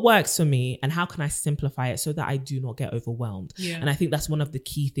 what works for me and how can I simplify it so that I do not get overwhelmed? Yeah. And I think that's one of the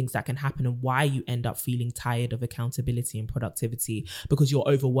key things that can happen and why you end up feeling tired of accountability and productivity, because you're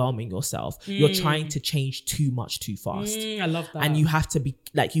overwhelming yourself. You're trying to change too much too fast. I love that. And you have to be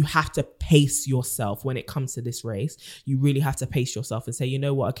like, you have to pace yourself when it comes to this race. You really have to pace yourself and say, you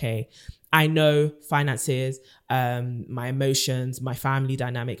know what? Okay, I know finances, my emotions, my family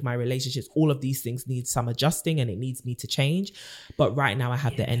dynamic, my relationships, all of these things need some adjusting and it needs me to change. But right now I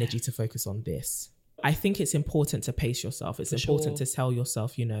have the energy to focus on this. I think it's important to pace yourself. It's important to tell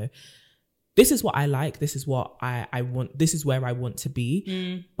yourself, you know, this is what I like. This is what I want. This is where I want to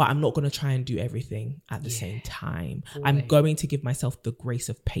be. But I'm not going to try and do everything at the same time. Boy. I'm going to give myself the grace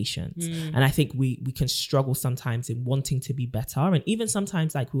of patience. And I think we can struggle sometimes in wanting to be better. And even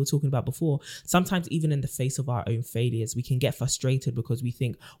sometimes, like we were talking about before, sometimes even in the face of our own failures, we can get frustrated because we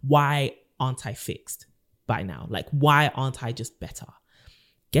think, why aren't I fixed by now? Like, why aren't I just better?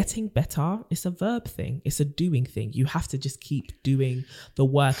 Getting better is a verb thing. It's a doing thing. You have to just keep doing the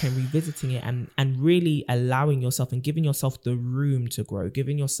work and revisiting it and really allowing yourself and giving yourself the room to grow,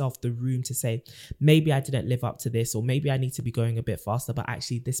 giving yourself the room to say, maybe I didn't live up to this, or maybe I need to be going a bit faster, but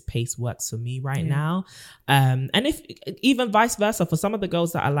actually this pace works for me right now. And if even vice versa, for some of the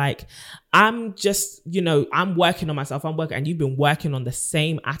girls that are like, I'm just, you know, I'm working on myself, and you've been working on the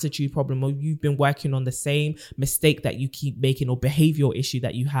same attitude problem, or you've been working on the same mistake that you keep making or behavioral issue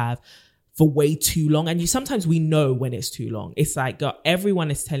that you have for way too long. And sometimes we know when it's too long. It's like, girl, everyone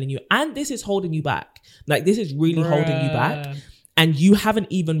is telling you, and this is holding you back. Like, this is really holding you back. And you haven't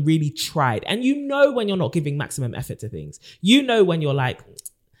even really tried. And you know when you're not giving maximum effort to things. You know when you're like,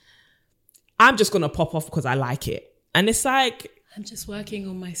 I'm just going to pop off because I like it. And it's like, I'm just working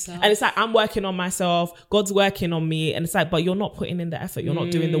on myself. And it's like, I'm working on myself. God's working on me. And it's like, but you're not putting in the effort. You're not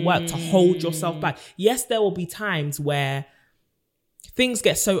doing the work to hold yourself back. Yes, there will be times where things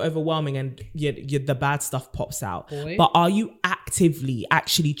get so overwhelming and the bad stuff pops out. Boy. But are you actively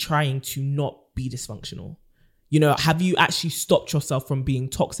actually trying to not be dysfunctional? You know, have you actually stopped yourself from being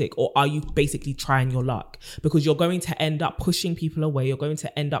toxic, or are you basically trying your luck? Because you're going to end up pushing people away. You're going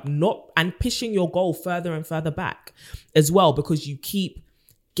to end up not and pushing your goal further and further back as well, because you keep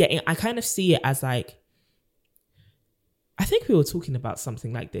getting, I kind of see it as like, I think we were talking about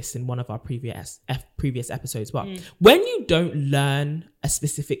something like this in one of our previous episodes. But when you don't learn a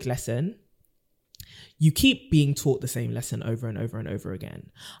specific lesson, you keep being taught the same lesson over and over and over again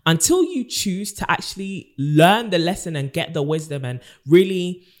until you choose to actually learn the lesson and get the wisdom and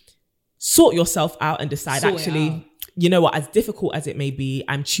really sort yourself out and decide, you know what, as difficult as it may be,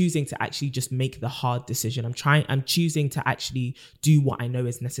 I'm choosing to actually just make the hard decision. I'm choosing to actually do what I know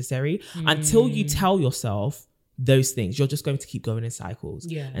is necessary. Until you tell yourself those things, you're just going to keep going in cycles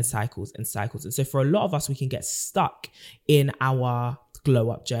and cycles and cycles. And so for a lot of us, we can get stuck in our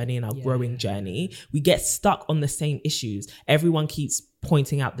glow up journey and our growing journey. We get stuck on the same issues. Everyone keeps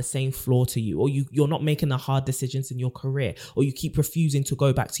pointing out the same flaw to you, or you're not making the hard decisions in your career, or you keep refusing to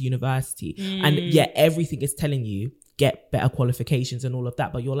go back to university. And yet everything is telling you, get better qualifications and all of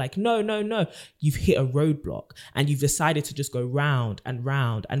that. But you're like, no. You've hit a roadblock and you've decided to just go round and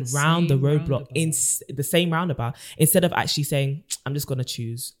round and round the roadblock in the same roundabout, instead of actually saying, I'm just going to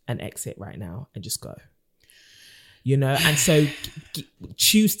choose an exit right now and just go. You know, and so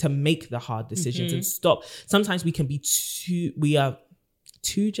choose to make the hard decisions and stop. Sometimes we are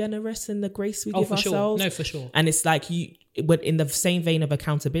too generous in the grace we give ourselves. Sure. No, for sure. And it's like but in the same vein of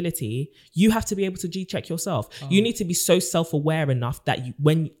accountability, you have to be able to G-check yourself. You need to be so self-aware enough that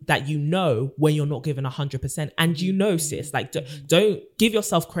you know when you're not giving 100%. And you know, sis, like don't give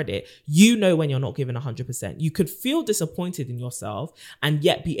yourself credit. You know when you're not giving 100%. You could feel disappointed in yourself and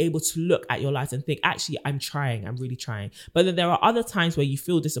yet be able to look at your life and think, actually, I'm trying. I'm really trying. But then there are other times where you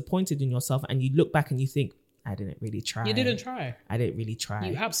feel disappointed in yourself and you look back and you think, I didn't really try. You didn't try. I didn't really try.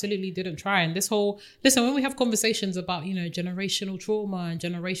 You absolutely didn't try. And listen, when we have conversations about, you know, generational trauma and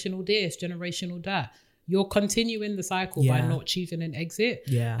generational this, generational that, you're continuing the cycle by not choosing an exit.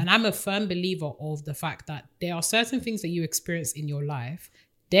 Yeah. And I'm a firm believer of the fact that there are certain things that you experience in your life.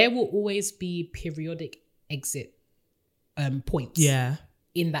 There will always be periodic exit points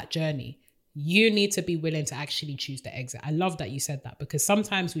in that journey. You need to be willing to actually choose the exit. I love that you said that, because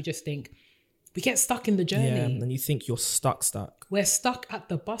sometimes we just think, we get stuck in the journey. Yeah, and you think you're stuck. We're stuck at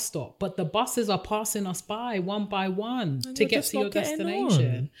the bus stop, but the buses are passing us by one by one to get to your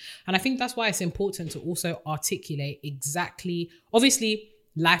destination. And I think that's why it's important to also articulate exactly, obviously,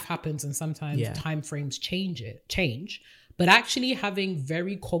 life happens and sometimes time frames change. But actually having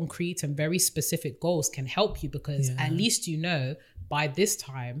very concrete and very specific goals can help you, because at least you know by this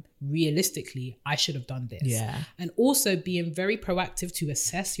time, realistically, I should have done this. Yeah. And also being very proactive to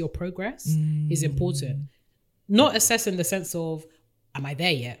assess your progress is important. Not assess in the sense of, am I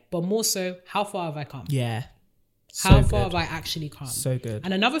there yet? But more so, how far have I come? Yeah. How far have I actually come? So good.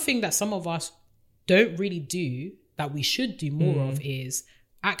 And another thing that some of us don't really do, that we should do more of, is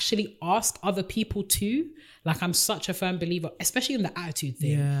actually ask other people too. Like, I'm such a firm believer, especially in the attitude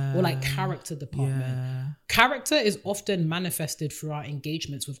thing or like character department. Character is often manifested through our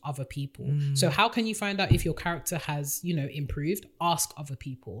engagements with other people. So how can you find out if your character has, you know, improved? Ask other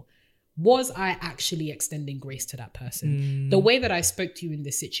people. Was I actually extending grace to that person? The way that I spoke to you in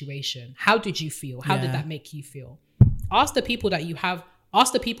this situation, how did you feel? How did that make you feel? Ask the people that you have,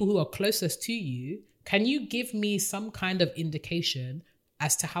 ask the people who are closest to you, can you give me some kind of indication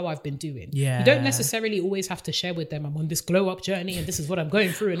as to how I've been doing? You don't necessarily always have to share with them, I'm on this glow up journey and this is what I'm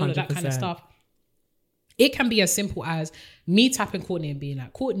going through and all of that kind of stuff. It can be as simple as me tapping Courtney and being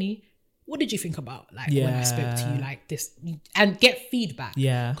like, Courtney, what did you think about like when I spoke to you like this? And get feedback.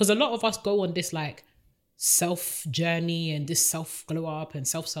 Because a lot of us go on this like self journey and this self glow up and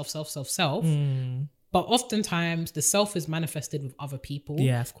self. But oftentimes the self is manifested with other people.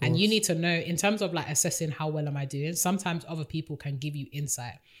 Yeah, of course. And you need to know, in terms of like assessing how well am I doing, sometimes other people can give you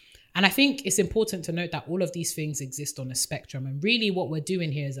insight. And I think it's important to note that all of these things exist on a spectrum. And really what we're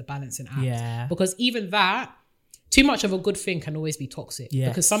doing here is a balancing act. Yeah. Because even that, too much of a good thing can always be toxic. Yes.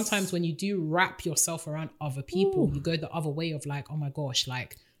 Because sometimes when you do wrap yourself around other people, you go the other way of like, oh my gosh,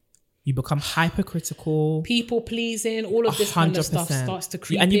 like, you become hypercritical, people pleasing, all of this 100%. Kind of stuff starts to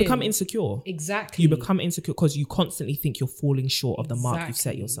creep in. And you become insecure. Exactly. You become insecure because you constantly think you're falling short of the mark you've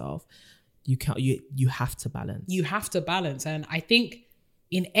set yourself. You can't. You have to balance. You have to balance. And I think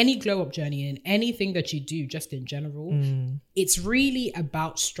in any glow up journey, in anything that you do, just in general, it's really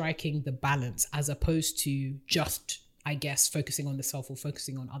about striking the balance as opposed to just, I guess, focusing on the self or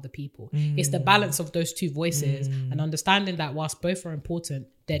focusing on other people. It's the balance of those two voices and understanding that whilst both are important,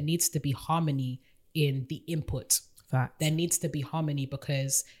 there needs to be harmony in the input. Fact. There needs to be harmony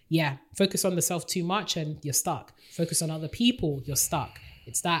because, focus on the self too much and you're stuck. Focus on other people, you're stuck.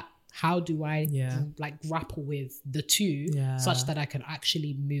 It's that, how do I like grapple with the two such that I can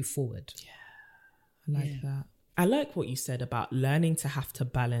actually move forward? I like that. I like what you said about learning to have to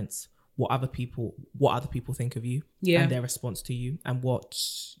balance what other people think of you and their response to you and what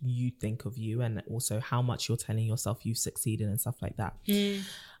you think of you, and also how much you're telling yourself you've succeeded and stuff like that.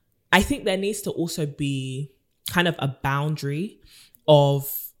 I think there needs to also be kind of a boundary of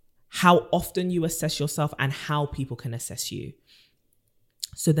how often you assess yourself and how people can assess you.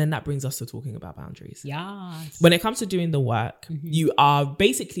 So then that brings us to talking about boundaries. Yes. When it comes to doing the work, you are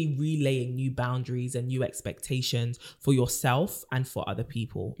basically relaying new boundaries and new expectations for yourself and for other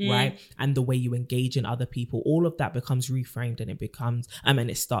people, right? And the way you engage in other people, all of that becomes reframed and it becomes, and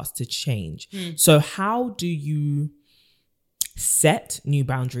it starts to change. So how do you set new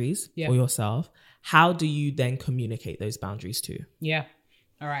boundaries for yourself? How do you then communicate those boundaries too? Yeah.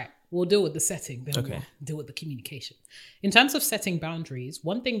 All right. We'll deal with the setting, then we'll deal with the communication. In terms of setting boundaries,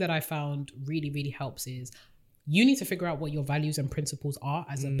 one thing that I found really, really helps is you need to figure out what your values and principles are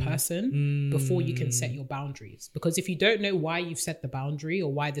as a person before you can set your boundaries. Because if you don't know why you've set the boundary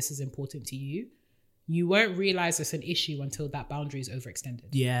or why this is important to you, you won't realize it's an issue until that boundary is overextended.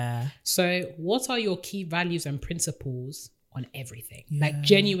 Yeah. So what are your key values and principles on everything? Like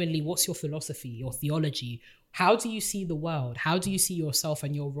genuinely, what's your philosophy, your theology? How do you see the world? How do you see yourself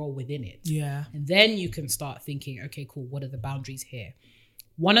and your role within it? Yeah. And then you can start thinking, okay, cool, what are the boundaries here?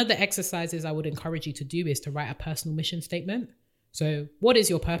 One of the exercises I would encourage you to do is to write a personal mission statement. So what is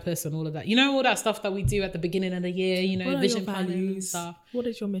your purpose and all of that? You know, all that stuff that we do at the beginning of the year, you know, vision planning and stuff. What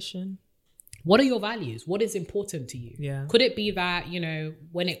is your mission? What are your values? What is important to you? Yeah. Could it be that, you know,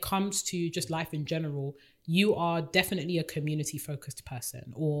 when it comes to just life in general, you are definitely a community focused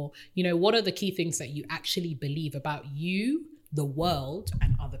person? Or, you know, what are the key things that you actually believe about you, the world,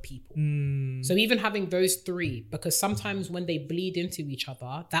 and other people? So even having those three, because sometimes when they bleed into each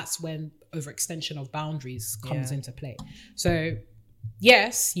other, that's when overextension of boundaries comes into play. So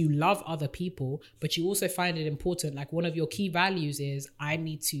yes, you love other people, but you also find it important. Like one of your key values is I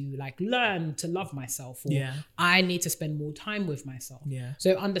need to like learn to love myself, or I need to spend more time with myself.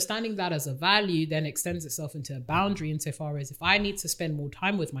 So understanding that as a value then extends itself into a boundary insofar as if I need to spend more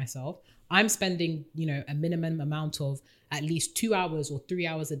time with myself, I'm spending, you know, a minimum amount of at least 2 hours or 3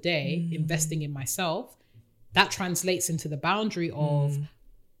 hours a day investing in myself. That translates into the boundary of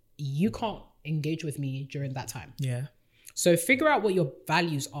you can't engage with me during that time. So figure out what your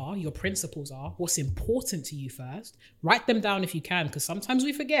values are, your principles are, what's important to you first. Write them down if you can, because sometimes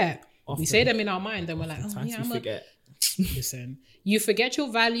we forget. We say them in our mind and we're like, oh yeah, forget. Listen, you forget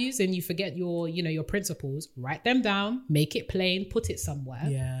your values and you forget your, your principles. Write them down, make it plain, put it somewhere.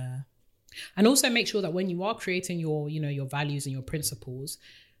 Yeah. And also make sure that when you are creating your, your values and your principles,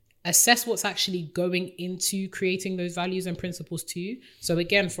 assess what's actually going into creating those values and principles too. So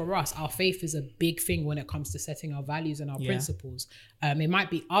again, for us, our faith is a big thing when it comes to setting our values and our principles. It might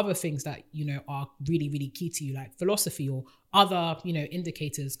be other things that, are really, really key to you, like philosophy or other,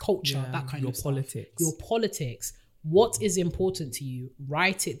 indicators, culture, that kind of stuff. Your politics. What is important to you?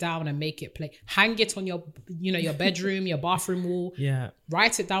 Write it down and make it play. Hang it on your, your bedroom, your bathroom wall. Yeah.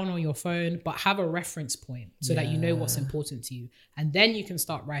 Write it down on your phone, but have a reference point so that you know what's important to you. And then you can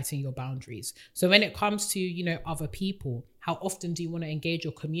start writing your boundaries. So when it comes to, other people, how often do you want to engage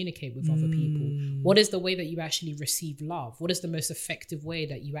or communicate with other people? What is the way that you actually receive love? What is the most effective way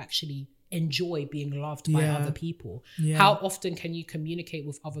that you actually enjoy being loved by other people? How often can you communicate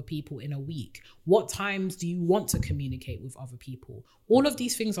with other people in a week? What times do you want to communicate with other people? All of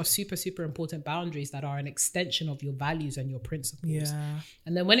these things are super, super important boundaries that are an extension of your values and your principles.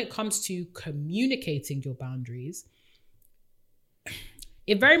 And then when it comes to communicating your boundaries,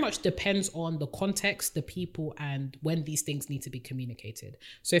 it very much depends on the context, the people, and when these things need to be communicated.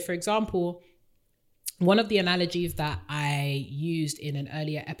 So for example, one of the analogies that I used in an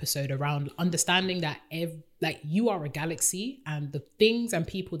earlier episode around understanding that you are a galaxy and the things and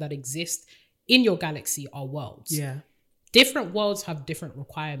people that exist in your galaxy are worlds. Yeah. Different worlds have different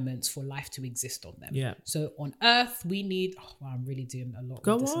requirements for life to exist on them. Yeah. So on Earth, we need... I'm really doing a lot.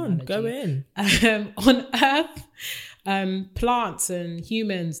 Go on, go in. On Earth, plants and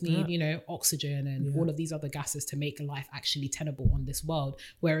humans need, oxygen and all of these other gases to make life actually tenable on this world.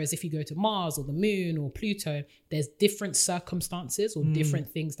 Whereas if you go to Mars or the Moon or Pluto, there's different circumstances or different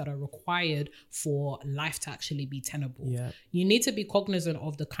things that are required for life to actually be tenable. Yeah. You need to be cognizant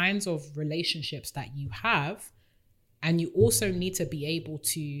of the kinds of relationships that you have. And you also need to be able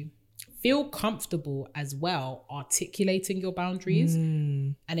to feel comfortable as well articulating your boundaries.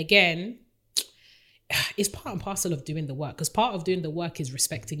 And again, it's part and parcel of doing the work, because part of doing the work is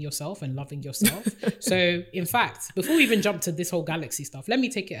respecting yourself and loving yourself. So in fact, before we even jump to this whole galaxy stuff, let me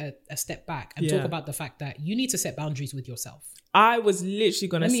take it a step back and talk about the fact that you need to set boundaries with yourself. I was literally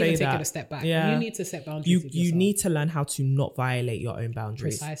going to say that. Let me even take it a step back. Yeah. You need to set boundaries with yourself. You need to learn how to not violate your own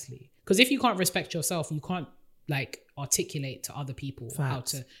boundaries. Precisely. Because if you can't respect yourself, you can't articulate to other people how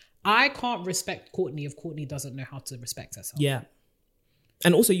to. I can't respect Courtney if Courtney doesn't know how to respect herself. Yeah.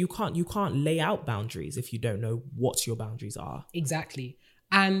 And also you can't lay out boundaries if you don't know what your boundaries are. Exactly.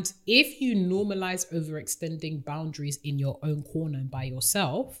 And if you normalize overextending boundaries in your own corner and by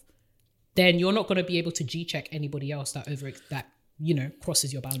yourself, then you're not going to be able to G-check anybody else that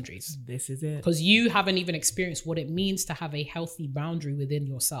crosses your boundaries. This is it. Because you haven't even experienced what it means to have a healthy boundary within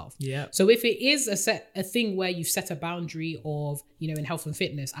yourself. Yeah. So if it is a thing where you've set a boundary of, in health and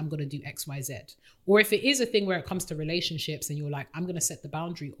fitness, I'm going to do X, Y, Z. Or if it is a thing where it comes to relationships and you're like, I'm going to set the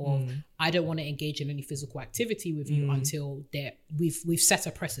boundary of, I don't want to engage in any physical activity with you until we've set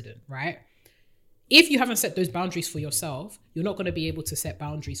a precedent, right? If you haven't set those boundaries for yourself, you're not going to be able to set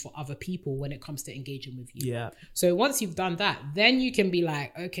boundaries for other people when it comes to engaging with you. Yeah. So once you've done that, then you can be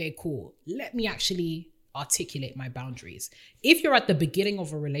like, okay, cool. Let me actually articulate my boundaries. If you're at the beginning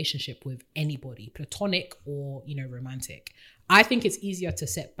of a relationship with anybody, platonic or, romantic, I think it's easier to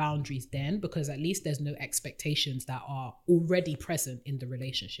set boundaries then, because at least there's no expectations that are already present in the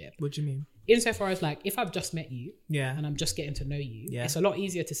relationship. What do you mean? Insofar as if I've just met you and I'm just getting to know you, it's a lot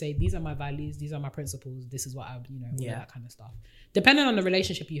easier to say, these are my values, these are my principles, this is what I, all that kind of stuff. Depending on the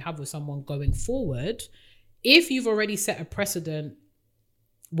relationship you have with someone going forward, if you've already set a precedent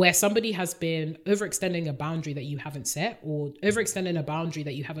where somebody has been overextending a boundary that you haven't set or overextending a boundary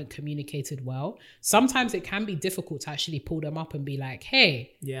that you haven't communicated well, sometimes it can be difficult to actually pull them up and be like,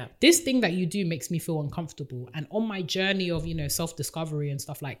 hey, this thing that you do makes me feel uncomfortable. And on my journey of, self-discovery and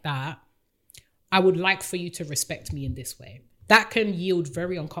stuff like that, I would like for you to respect me in this way. That can yield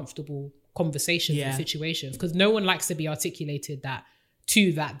very uncomfortable conversations and situations, because no one likes to be articulated that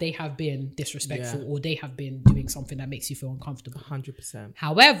they have been disrespectful or they have been doing something that makes you feel uncomfortable. 100%.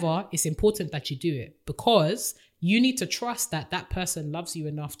 However, it's important that you do it, because you need to trust that that person loves you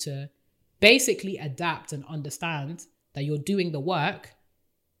enough to basically adapt and understand that you're doing the work,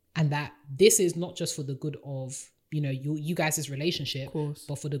 and that this is not just for the good of, you guys' relationship,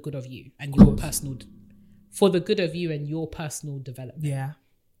 but for the good of you and your personal, for the good of you and your personal development. Yeah.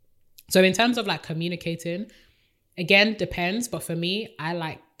 So in terms of communicating, again, depends. But for me, I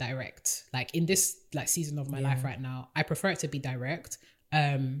like direct. Like in this like season of my life right now, I prefer it to be direct.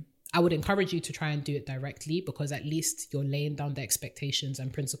 I would encourage you to try and do it directly, because at least you're laying down the expectations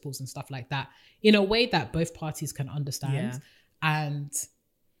and principles and stuff like that in a way that both parties can understand. And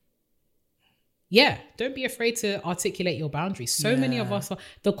don't be afraid to articulate your boundaries. So many of us,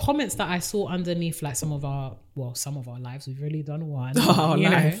 the comments that I saw underneath like some of our lives, we've really done one.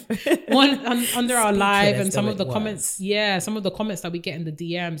 Under our live, and some of the comments, some of the comments that we get in the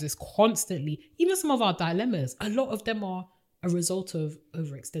DMs is constantly, even some of our dilemmas, a lot of them are a result of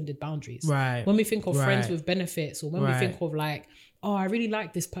overextended boundaries. Right. When we think of friends with benefits, or when we think of like, oh, I really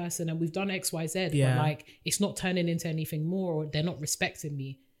like this person and we've done XYZ, but like it's not turning into anything more, or they're not respecting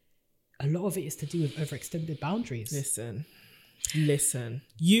me. A lot of it is to do with overextended boundaries. Listen,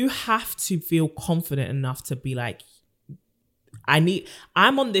 you have to feel confident enough to be like,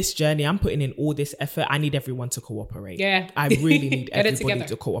 I'm on this journey. I'm putting in all this effort. I need everyone to cooperate. Yeah. I really need everybody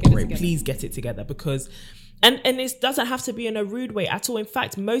to cooperate. Please get it together, because and it doesn't have to be in a rude way at all. In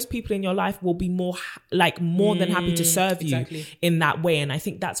fact, most people in your life will be more than happy to serve you in that way. And I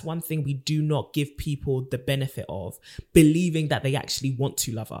think that's one thing we do not give people the benefit of, believing that they actually want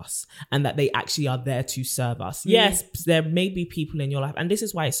to love us and that they actually are there to serve us. Yes, there may be people in your life. And this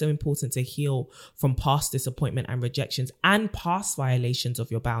is why it's so important to heal from past disappointment and rejections and past violations of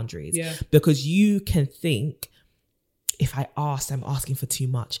your boundaries. Yeah. Because you can think, if I ask, I'm asking for too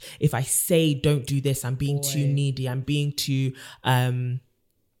much. If I say don't do this, I'm being too needy. I'm being too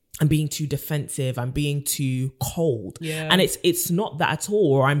defensive. I'm being too cold. Yeah. And it's not that at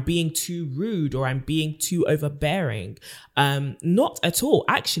all. Or I'm being too rude, or I'm being too overbearing. Not at all.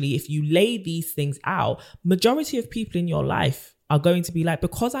 Actually, if you lay these things out, majority of people in your life are going to be like,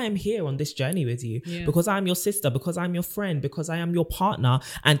 because I am here on this journey with you, because I'm your sister, because I'm your friend, because I am your partner,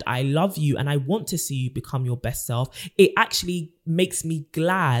 and I love you and I want to see you become your best self, it actually makes me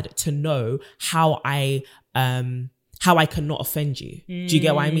glad to know how I cannot offend you. Do you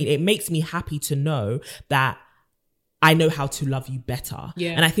get what I mean? It makes me happy to know that I know how to love you better.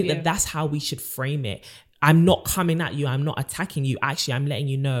 Yeah, and I think that that's how we should frame it. I'm not coming at you. I'm not attacking you. Actually, I'm letting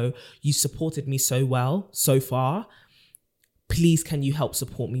you know you supported me so well so far. Please, can you help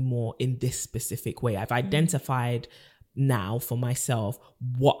support me more in this specific way? I've identified now for myself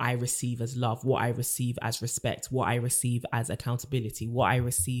what I receive as love, what I receive as respect, what I receive as accountability, what I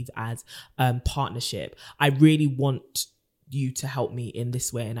receive as partnership. I really want you to help me in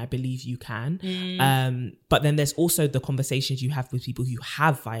this way, and I believe you can. But then there's also the conversations you have with people who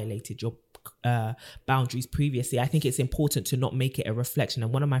have violated your boundaries previously. I think it's important to not make it a reflection.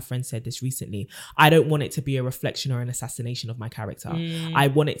 And one of my friends said this recently. I don't want it to be a reflection or an assassination of my character. I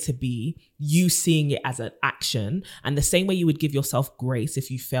want it to be you seeing it as an action. And the same way you would give yourself grace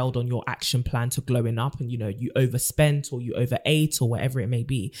if you failed on your action plan to glowing up and, you overspent or you overate or whatever it may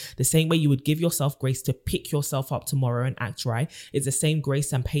be. The same way you would give yourself grace to pick yourself up tomorrow and act right is the same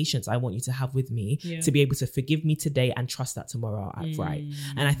grace and patience I want you to have with me to be able to forgive me today and trust that tomorrow I'll act right.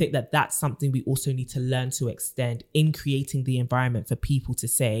 And I think that that's something we also need to learn to extend in creating the environment for people to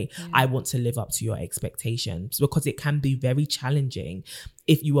say, I want to live up to your expectations, because it can be very challenging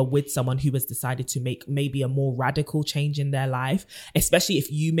if you are with someone who has decided to make maybe a more radical change in their life, especially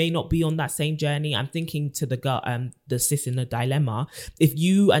if you may not be on that same journey. I'm thinking to the girl, the sis in the dilemma. If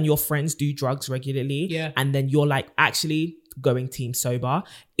you and your friends do drugs regularly and then you're like, actually going team sober,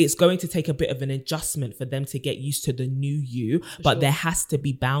 it's going to take a bit of an adjustment for them to get used to the new you, but there has to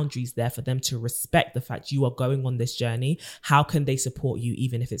be boundaries there for them to respect the fact you are going on this journey. How can they support you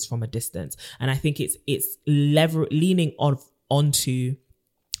even if it's from a distance? And I think it's leaning onto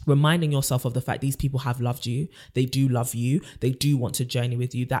reminding yourself of the fact these people have loved you. They do love you. They do want to journey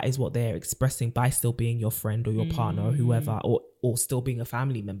with you. That is what they're expressing by still being your friend or your partner or whoever, or still being a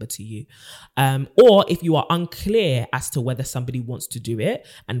family member to you. Or if you are unclear as to whether somebody wants to do it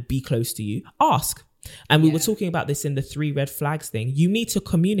and be close to you, ask. And we were talking about this in the 3 red flags thing. You need to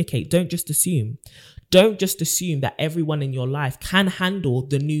communicate. Don't just assume. Don't just assume that everyone in your life can handle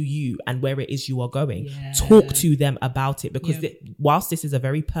the new you and where it is you are going. Talk to them about it, because whilst this is a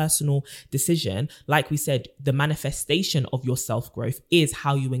very personal decision, like we said, the manifestation of your self-growth is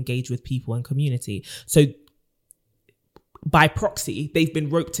how you engage with people and community. So by proxy, they've been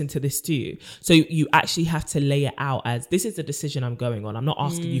roped into this too. So you actually have to lay it out as, this is the decision I'm going on. I'm not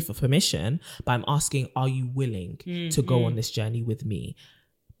asking you for permission, but I'm asking, are you willing to go on this journey with me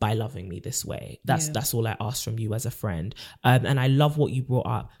by loving me this way? That's all I ask from you as a friend. And I love what you brought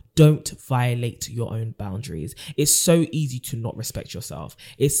up. Don't violate your own boundaries. It's so easy to not respect yourself.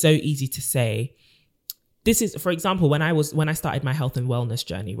 It's so easy to say, this is, for example, when I started my health and wellness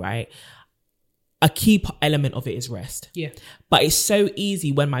journey, right? A key element of it is rest. Yeah. But it's so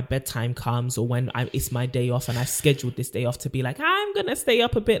easy when my bedtime comes or when it's my day off and I've scheduled this day off to be like, I'm going to stay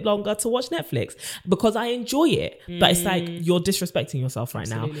up a bit longer to watch Netflix because I enjoy it. But it's like, you're disrespecting yourself right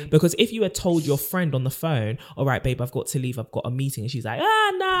now. Because if you had told your friend on the phone, all right, babe, I've got to leave, I've got a meeting. And she's like,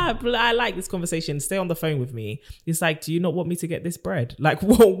 nah, I like this conversation. Stay on the phone with me. It's like, do you not want me to get this bread? Like,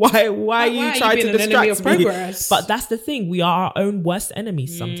 why are you trying to distract me? But that's the thing. We are our own worst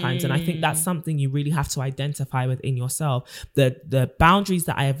enemies sometimes. And I think that's something you really have to identify within yourself. The boundaries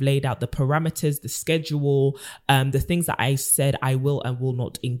that I have laid out, the parameters, the schedule, the things that I said I will and will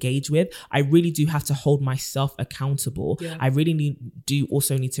not engage with, I really do have to hold myself accountable. Yeah. I really do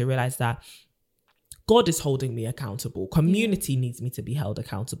also need to realize that God is holding me accountable. Community needs me to be held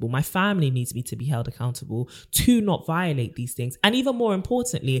accountable. My family needs me to be held accountable to not violate these things. And even more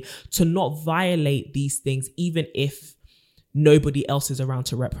importantly, to not violate these things, even if nobody else is around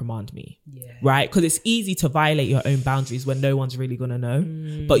to reprimand me, right? Because it's easy to violate your own boundaries when no one's really gonna know,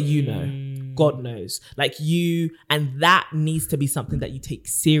 but you know, God knows, like you, and that needs to be something that you take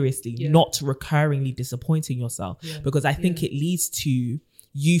seriously, not recurringly disappointing yourself, because I think it leads to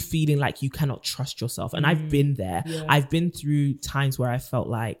you feeling like you cannot trust yourself. And I've been there. I've been through times where I felt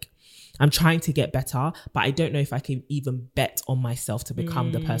like I'm trying to get better, but I don't know if I can even bet on myself to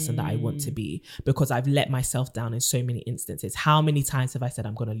become the person that I want to be, because I've let myself down in so many instances. How many times have I said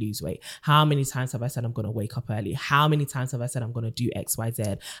I'm going to lose weight? How many times have I said I'm going to wake up early? How many times have I said I'm going to do X, Y,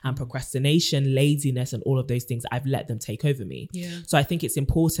 Z? And procrastination, laziness, and all of those things, I've let them take over me. So I think it's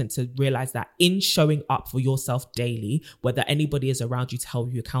important to realize that in showing up for yourself daily, whether anybody is around you to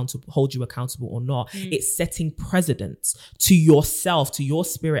hold you accountable or not, it's setting precedence to yourself, to your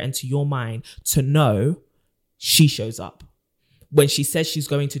spirit, and to your mind to know she shows up. When she says she's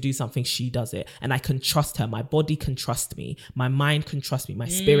going to do something, she does it. And I can trust her. My body can trust me. My mind can trust me. My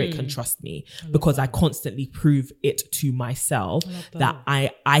spirit can trust me, because I constantly prove it to myself that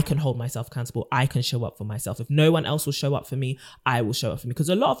I can hold myself accountable. I can show up for myself. If no one else will show up for me, I will show up for me. Because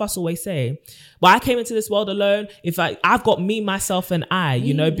a lot of us always say, well, I came into this world alone. If I've got me, myself, and I,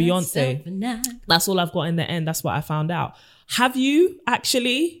 you know, Beyonce, that's all I've got in the end. That's what I found out. Have you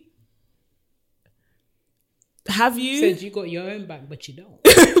actually? Have you? Said you got your own back, but you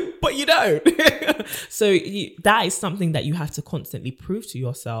don't. But you don't. So that is something that you have to constantly prove to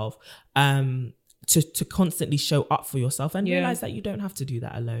yourself, to constantly show up for yourself and realize that you don't have to do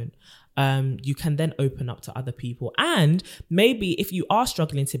that alone. You can then open up to other people. And maybe if you are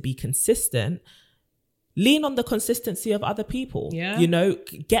struggling to be consistent, lean on the consistency of other people. You know,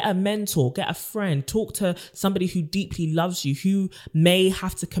 get a mentor, get a friend, talk to somebody who deeply loves you, who may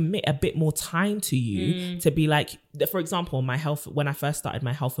have to commit a bit more time to you to be like, for example, my health, when I first started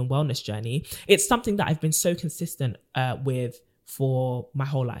my health and wellness journey, it's something that I've been so consistent with for my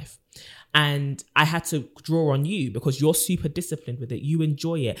whole life. And I had to draw on you because you're super disciplined with it. You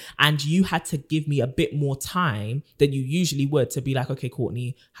enjoy it. And you had to give me a bit more time than you usually would to be like, okay,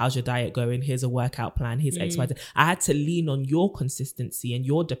 Courtney, how's your diet going? Here's a workout plan. Here's X, Y, Z. I had to lean on your consistency and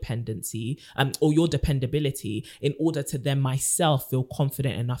your dependency, or your dependability, in order to then myself feel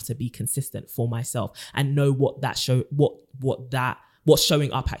confident enough to be consistent for myself and know what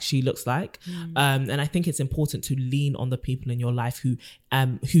showing up actually looks like. And I think it's important to lean on the people in your life who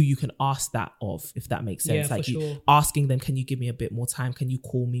you can ask that of, if that makes sense. Like asking them, can you give me a bit more time? Can you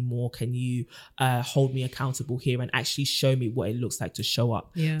call me more? Can you hold me accountable here and actually show me what it looks like to show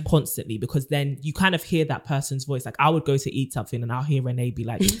up constantly? Because then you kind of hear that person's voice. Like I would go to eat something and I'll hear Renee be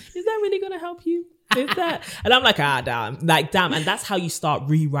like, is that really going to help you? Is that? And I'm like, damn. And that's how you start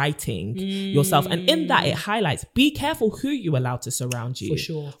rewriting yourself. And in that, it highlights, be careful who you allow to surround you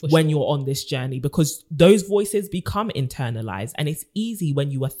when you're on this journey, because those voices become internalized. And it's easy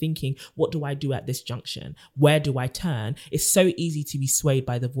when you are thinking, what do I do at this junction? Where do I turn? It's so easy to be swayed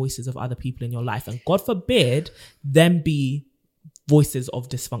by the voices of other people in your life. And God forbid them be voices of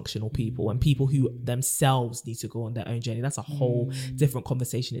dysfunctional people and people who themselves need to go on their own journey. That's a whole different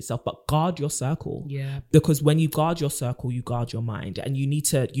conversation itself. But guard your circle. Because when you guard your circle, you guard your mind, and you need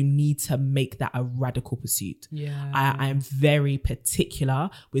to make that a radical pursuit. I am very particular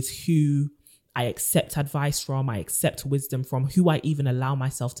with who I accept advice from, I accept wisdom from, who I even allow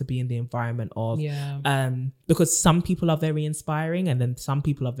myself to be in the environment of. Because some people are very inspiring and then some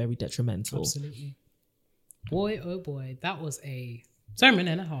people are very detrimental. Absolutely. Boy, oh boy, that was a sermon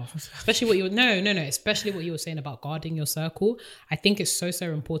and a half. Especially what you were, especially what you were saying about guarding your circle. I think it's so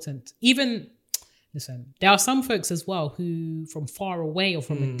important. Even, listen, there are some folks as well who from far away or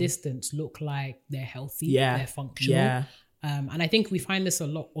from a distance look like they're healthy, they're functional. And I think we find this a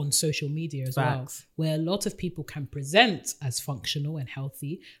lot on social media as well, where a lot of people can present as functional and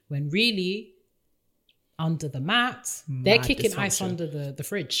healthy when really under the mat. They're Mad kicking ice dysfunction. under the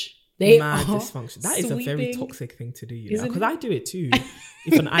fridge. They Mad are dysfunction. That is a very sweeping. toxic thing to do, you know, Isn't because it? I do it too.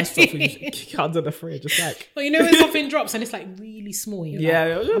 If an ice drops, you just kick it under the fridge. It's like, But you know when something drops and it's like really small. You're yeah,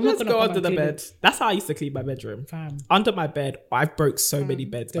 like, I'm not let's gonna go come under and the clean bed. it. That's how I used to clean my bedroom. Fam. Under my bed, I've broke so many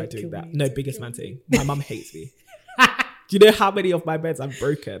beds by don't doing kill that. me, No, don't biggest kill man thing. My mum hates me. Do you know how many of my beds I've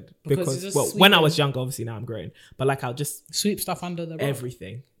broken? Because Because, you're well, just when I sweeping. was younger, obviously now I'm grown, but like I'll just Sweep stuff under the rug.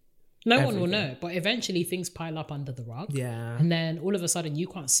 everything. No one will everything. know, but eventually things pile up under the rug. Yeah. And then all of a sudden you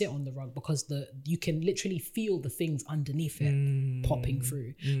can't sit on the rug because you can literally feel the things underneath it popping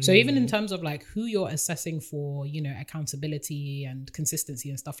through. So even in terms of like who you're assessing for, you know, accountability and consistency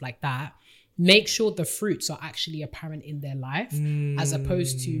and stuff like that, make sure the fruits are actually apparent in their life as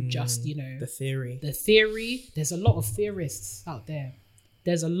opposed to just, you know, The theory. the theory. There's a lot of theorists out there.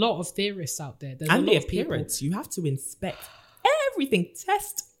 There's a lot of theorists out there. There's And a the lot of people. appearance. You have to inspect everything,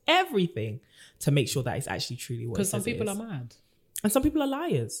 test everything to make sure that it's actually truly what it Because some says it people are is. mad. And some people are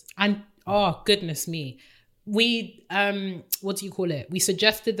liars. And oh goodness me, we what do you call it? We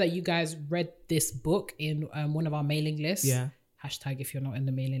suggested that you guys read this book in one of our mailing lists. Yeah. Hashtag if you're not in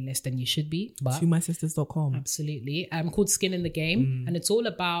the mailing list, then you should be. But To mysisters.com. absolutely, called Skin in the Game, and it's all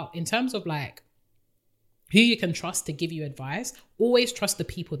about in terms of like who you can trust to give you advice. Always trust the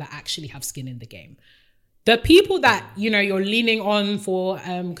people that actually have skin in the game. The people that, you know, you're leaning on for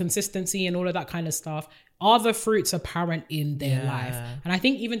consistency and all of that kind of stuff are the fruits apparent in their life. And I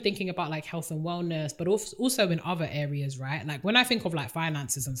think even thinking about like health and wellness, but also in other areas, right? Like when I think of like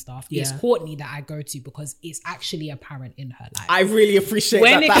finances and stuff, it's Yeah. Courtney that I go to because it's actually apparent in her life. I really appreciate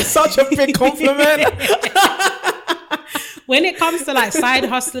When that. it- That's such a big compliment. When it comes to like side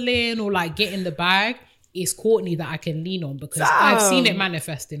hustling or like getting the bag, it's Courtney that I can lean on because I've seen it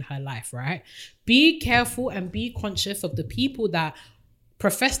manifest in her life, right? Be careful and be conscious of the people that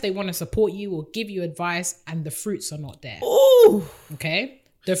profess they want to support you or give you advice and the fruits are not there. Ooh. Okay?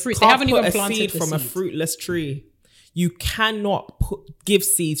 The fruits, Can't they haven't put even a planted seed the from a seed. fruitless tree. You cannot give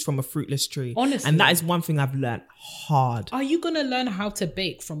seeds from a fruitless tree. Honestly. And that is one thing I've learned hard. Are you going to learn how to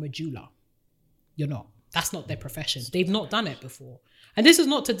bake from a jeweler? You're not. That's not their profession. They've not done it before. And this is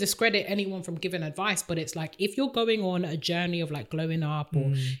not to discredit anyone from giving advice, but it's like if you're going on a journey of like glowing up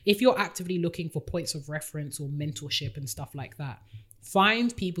or if you're actively looking for points of reference or mentorship and stuff like that,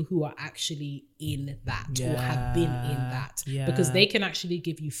 find people who are actually in that or have been in that because they can actually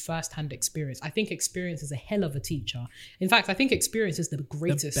give you first-hand experience. I think experience is a hell of a teacher. In fact, I think experience is the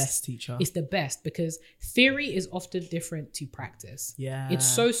greatest. The best teacher. It's the best because theory is often different to practice. Yeah. It's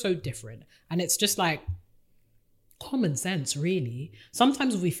so different. And it's just like common sense, really.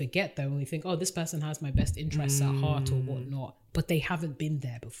 Sometimes we forget though, when we think, oh, this person has my best interests at heart or whatnot, but they haven't been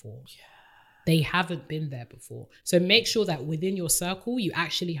there before. They haven't been there before. So make sure that within your circle, you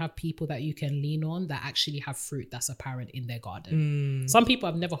actually have people that you can lean on that actually have fruit that's apparent in their garden. Some people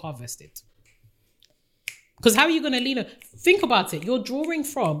have never harvested. Because how are you going to lean on? Think about it. You're drawing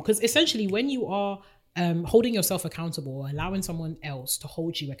from, because essentially when you are holding yourself accountable or allowing someone else to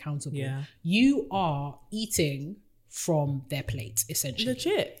hold you accountable, you are eating from their plate, essentially.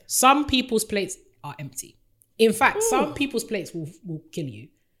 Legit. Some people's plates are empty. In fact, some people's plates will kill you.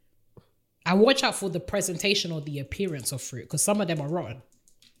 And watch out for the presentation or the appearance of fruit, because some of them are rotten.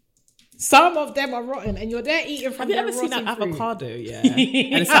 Some of them are rotten, and you're there eating from. Have you their ever seen that rotten fruit. avocado? Yeah. And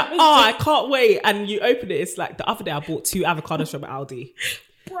it's like, oh, I can't wait. And you open it, it's like the other day I bought 2 avocados from Aldi.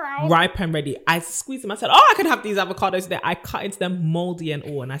 Brown. Ripe and ready. I squeezed them. I said, oh, I can have these avocados there. I cut into them moldy and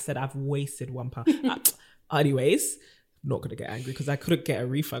all. And I said, I've wasted £1. Anyways, not going to get angry because I couldn't get a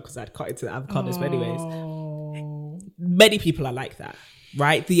refund because I'd cut into the avocados. But anyways, many people are like that,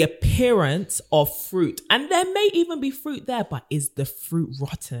 right? The appearance of fruit. And there may even be fruit there, but is the fruit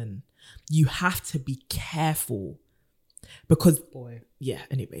rotten? You have to be careful because,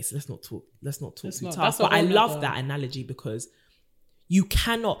 anyways, let's not talk too tough. that's a But I whole love nother- that analogy because you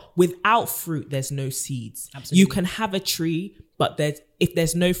cannot, without fruit, there's no seeds. Absolutely. You can have a tree, but if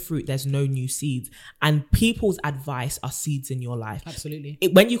there's no fruit, there's no new seeds. And people's advice are seeds in your life. Absolutely.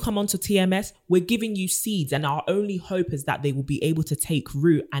 When you come onto TMS, we're giving you seeds, and our only hope is that they will be able to take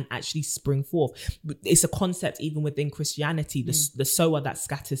root and actually spring forth. It's a concept even within Christianity, the sower that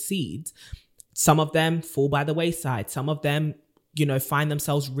scatters seeds. Some of them fall by the wayside. Some of them, find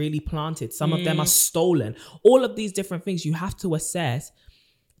themselves really planted. Some of them are stolen. All of these different things you have to assess.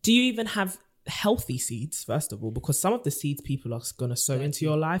 Do you even have healthy seeds, first of all? Because some of the seeds people are going to sow into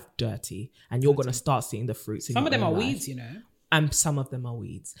your life, dirty. And you're going to start seeing the fruits in Some your of them own are life. weeds, And some of them are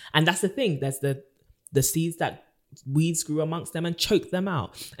weeds. And that's the thing. There's the seeds that weeds grew amongst them and choked them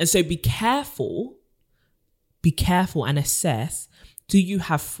out. And so be careful and assess, do you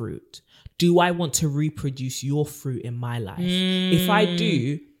have fruit? do I want to reproduce your fruit in my life? If I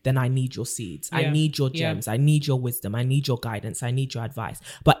do, then I need your seeds. I need your gems. I need your wisdom. I need your guidance. I need your advice.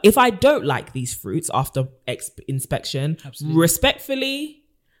 But if I don't like these fruits after inspection, respectfully,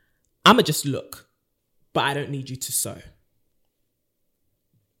 I'ma just look. But I don't need you to sow.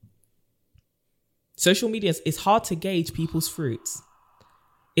 Social media is hard to gauge people's fruits.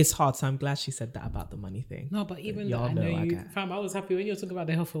 It's hard, so I'm glad she said that about the money thing. No, but even though Y'all I know know I you, get- fam, I was happy when you were talking about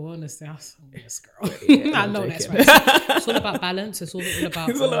the health and wellness thing. I was like, yes, girl. I know that's right. It's all about balance. It's all about.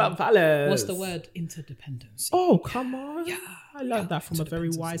 It's all about balance. What's the word? Interdependence. Oh, come on. Yeah. I learned that from a very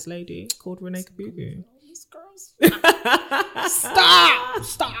wise lady called Renee Kabugu.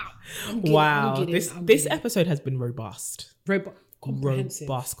 Stop. Wow. This episode has been robust. Comprehensive.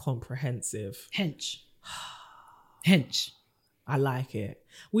 Robust, comprehensive. Hench. I like it.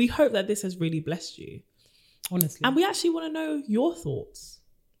 We hope that this has really blessed you. Honestly. And we actually want to know your thoughts.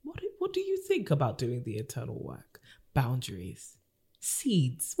 What do you think about doing the internal work? Boundaries.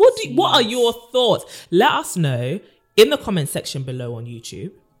 Seeds. What are your thoughts? Let us know in the comment section below on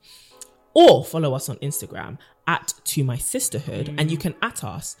YouTube. Or follow us on Instagram at To My Sisterhood, and you can at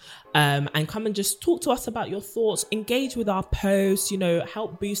us and come and just talk to us about your thoughts, engage with our posts,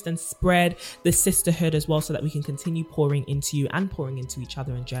 help boost and spread the sisterhood as well, so that we can continue pouring into you and pouring into each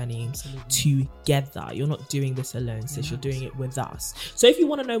other and journeying together. You're not doing this alone, sis. You're doing it with us. So if you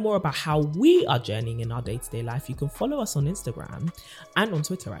want to know more about how we are journeying in our day-to-day life, you can follow us on Instagram and on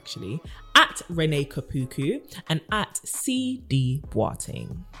Twitter actually at Renee Kapuku and at CD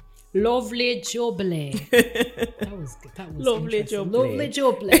Boating. Lovely jubilee. That was good. That was Lovely interesting. jubilee. Lovely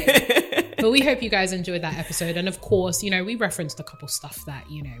jubilee. But we hope you guys enjoyed that episode. And of course, we referenced a couple stuff that,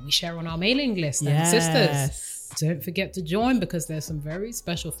 we share on our mailing list. And sisters, don't forget to join, because there's some very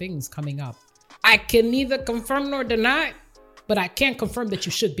special things coming up. I can neither confirm nor deny, but I can confirm that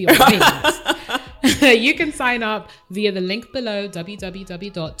you should be on the mailing list. You can sign up via the link below,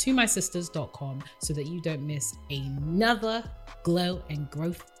 www.tomysisters.com, so that you don't miss another glow and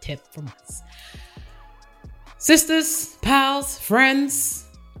growth tip from us. Sisters, pals, friends,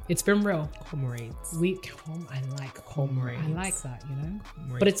 it's been real. Comrades. I like Comrades. I like that,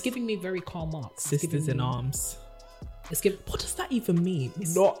 Comrades. But it's giving me very calm up. Sisters in arms. What does that even mean?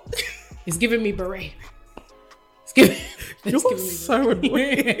 It's giving me beret. It's giving me so annoying.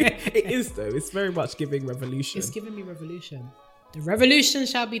 It is though. It's very much giving revolution. It's giving me revolution. The revolution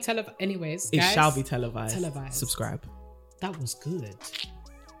shall be televised. Anyways, guys, it shall be televised. Subscribe. That was good.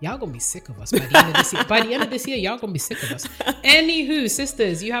 Y'all gonna be sick of us by the end of this year. By the end of this year, y'all gonna be sick of us. Anywho,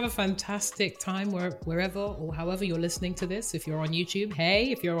 sisters, you have a fantastic time wherever or however you're listening to this. If you're on YouTube,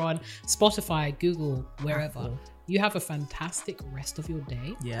 hey. If you're on Spotify, Google, wherever. Apple. You have a fantastic rest of your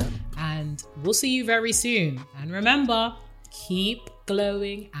day. Yeah. And we'll see you very soon. And remember, keep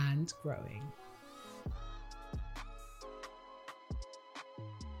glowing and growing.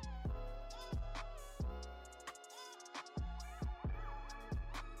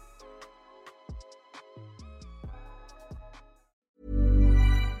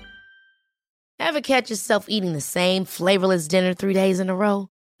 Ever catch yourself eating the same flavorless dinner 3 days in a row?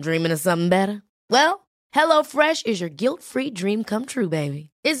 Dreaming of something better? Well, HelloFresh is your guilt-free dream come true, baby.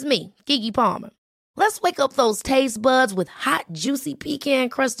 It's me, Keke Palmer. Let's wake up those taste buds with hot, juicy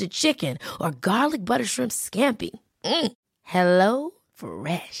pecan-crusted chicken or garlic butter shrimp scampi. Hello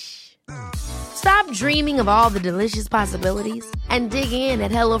Fresh. Stop dreaming of all the delicious possibilities and dig in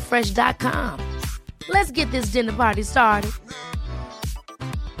at HelloFresh.com. Let's get this dinner party started.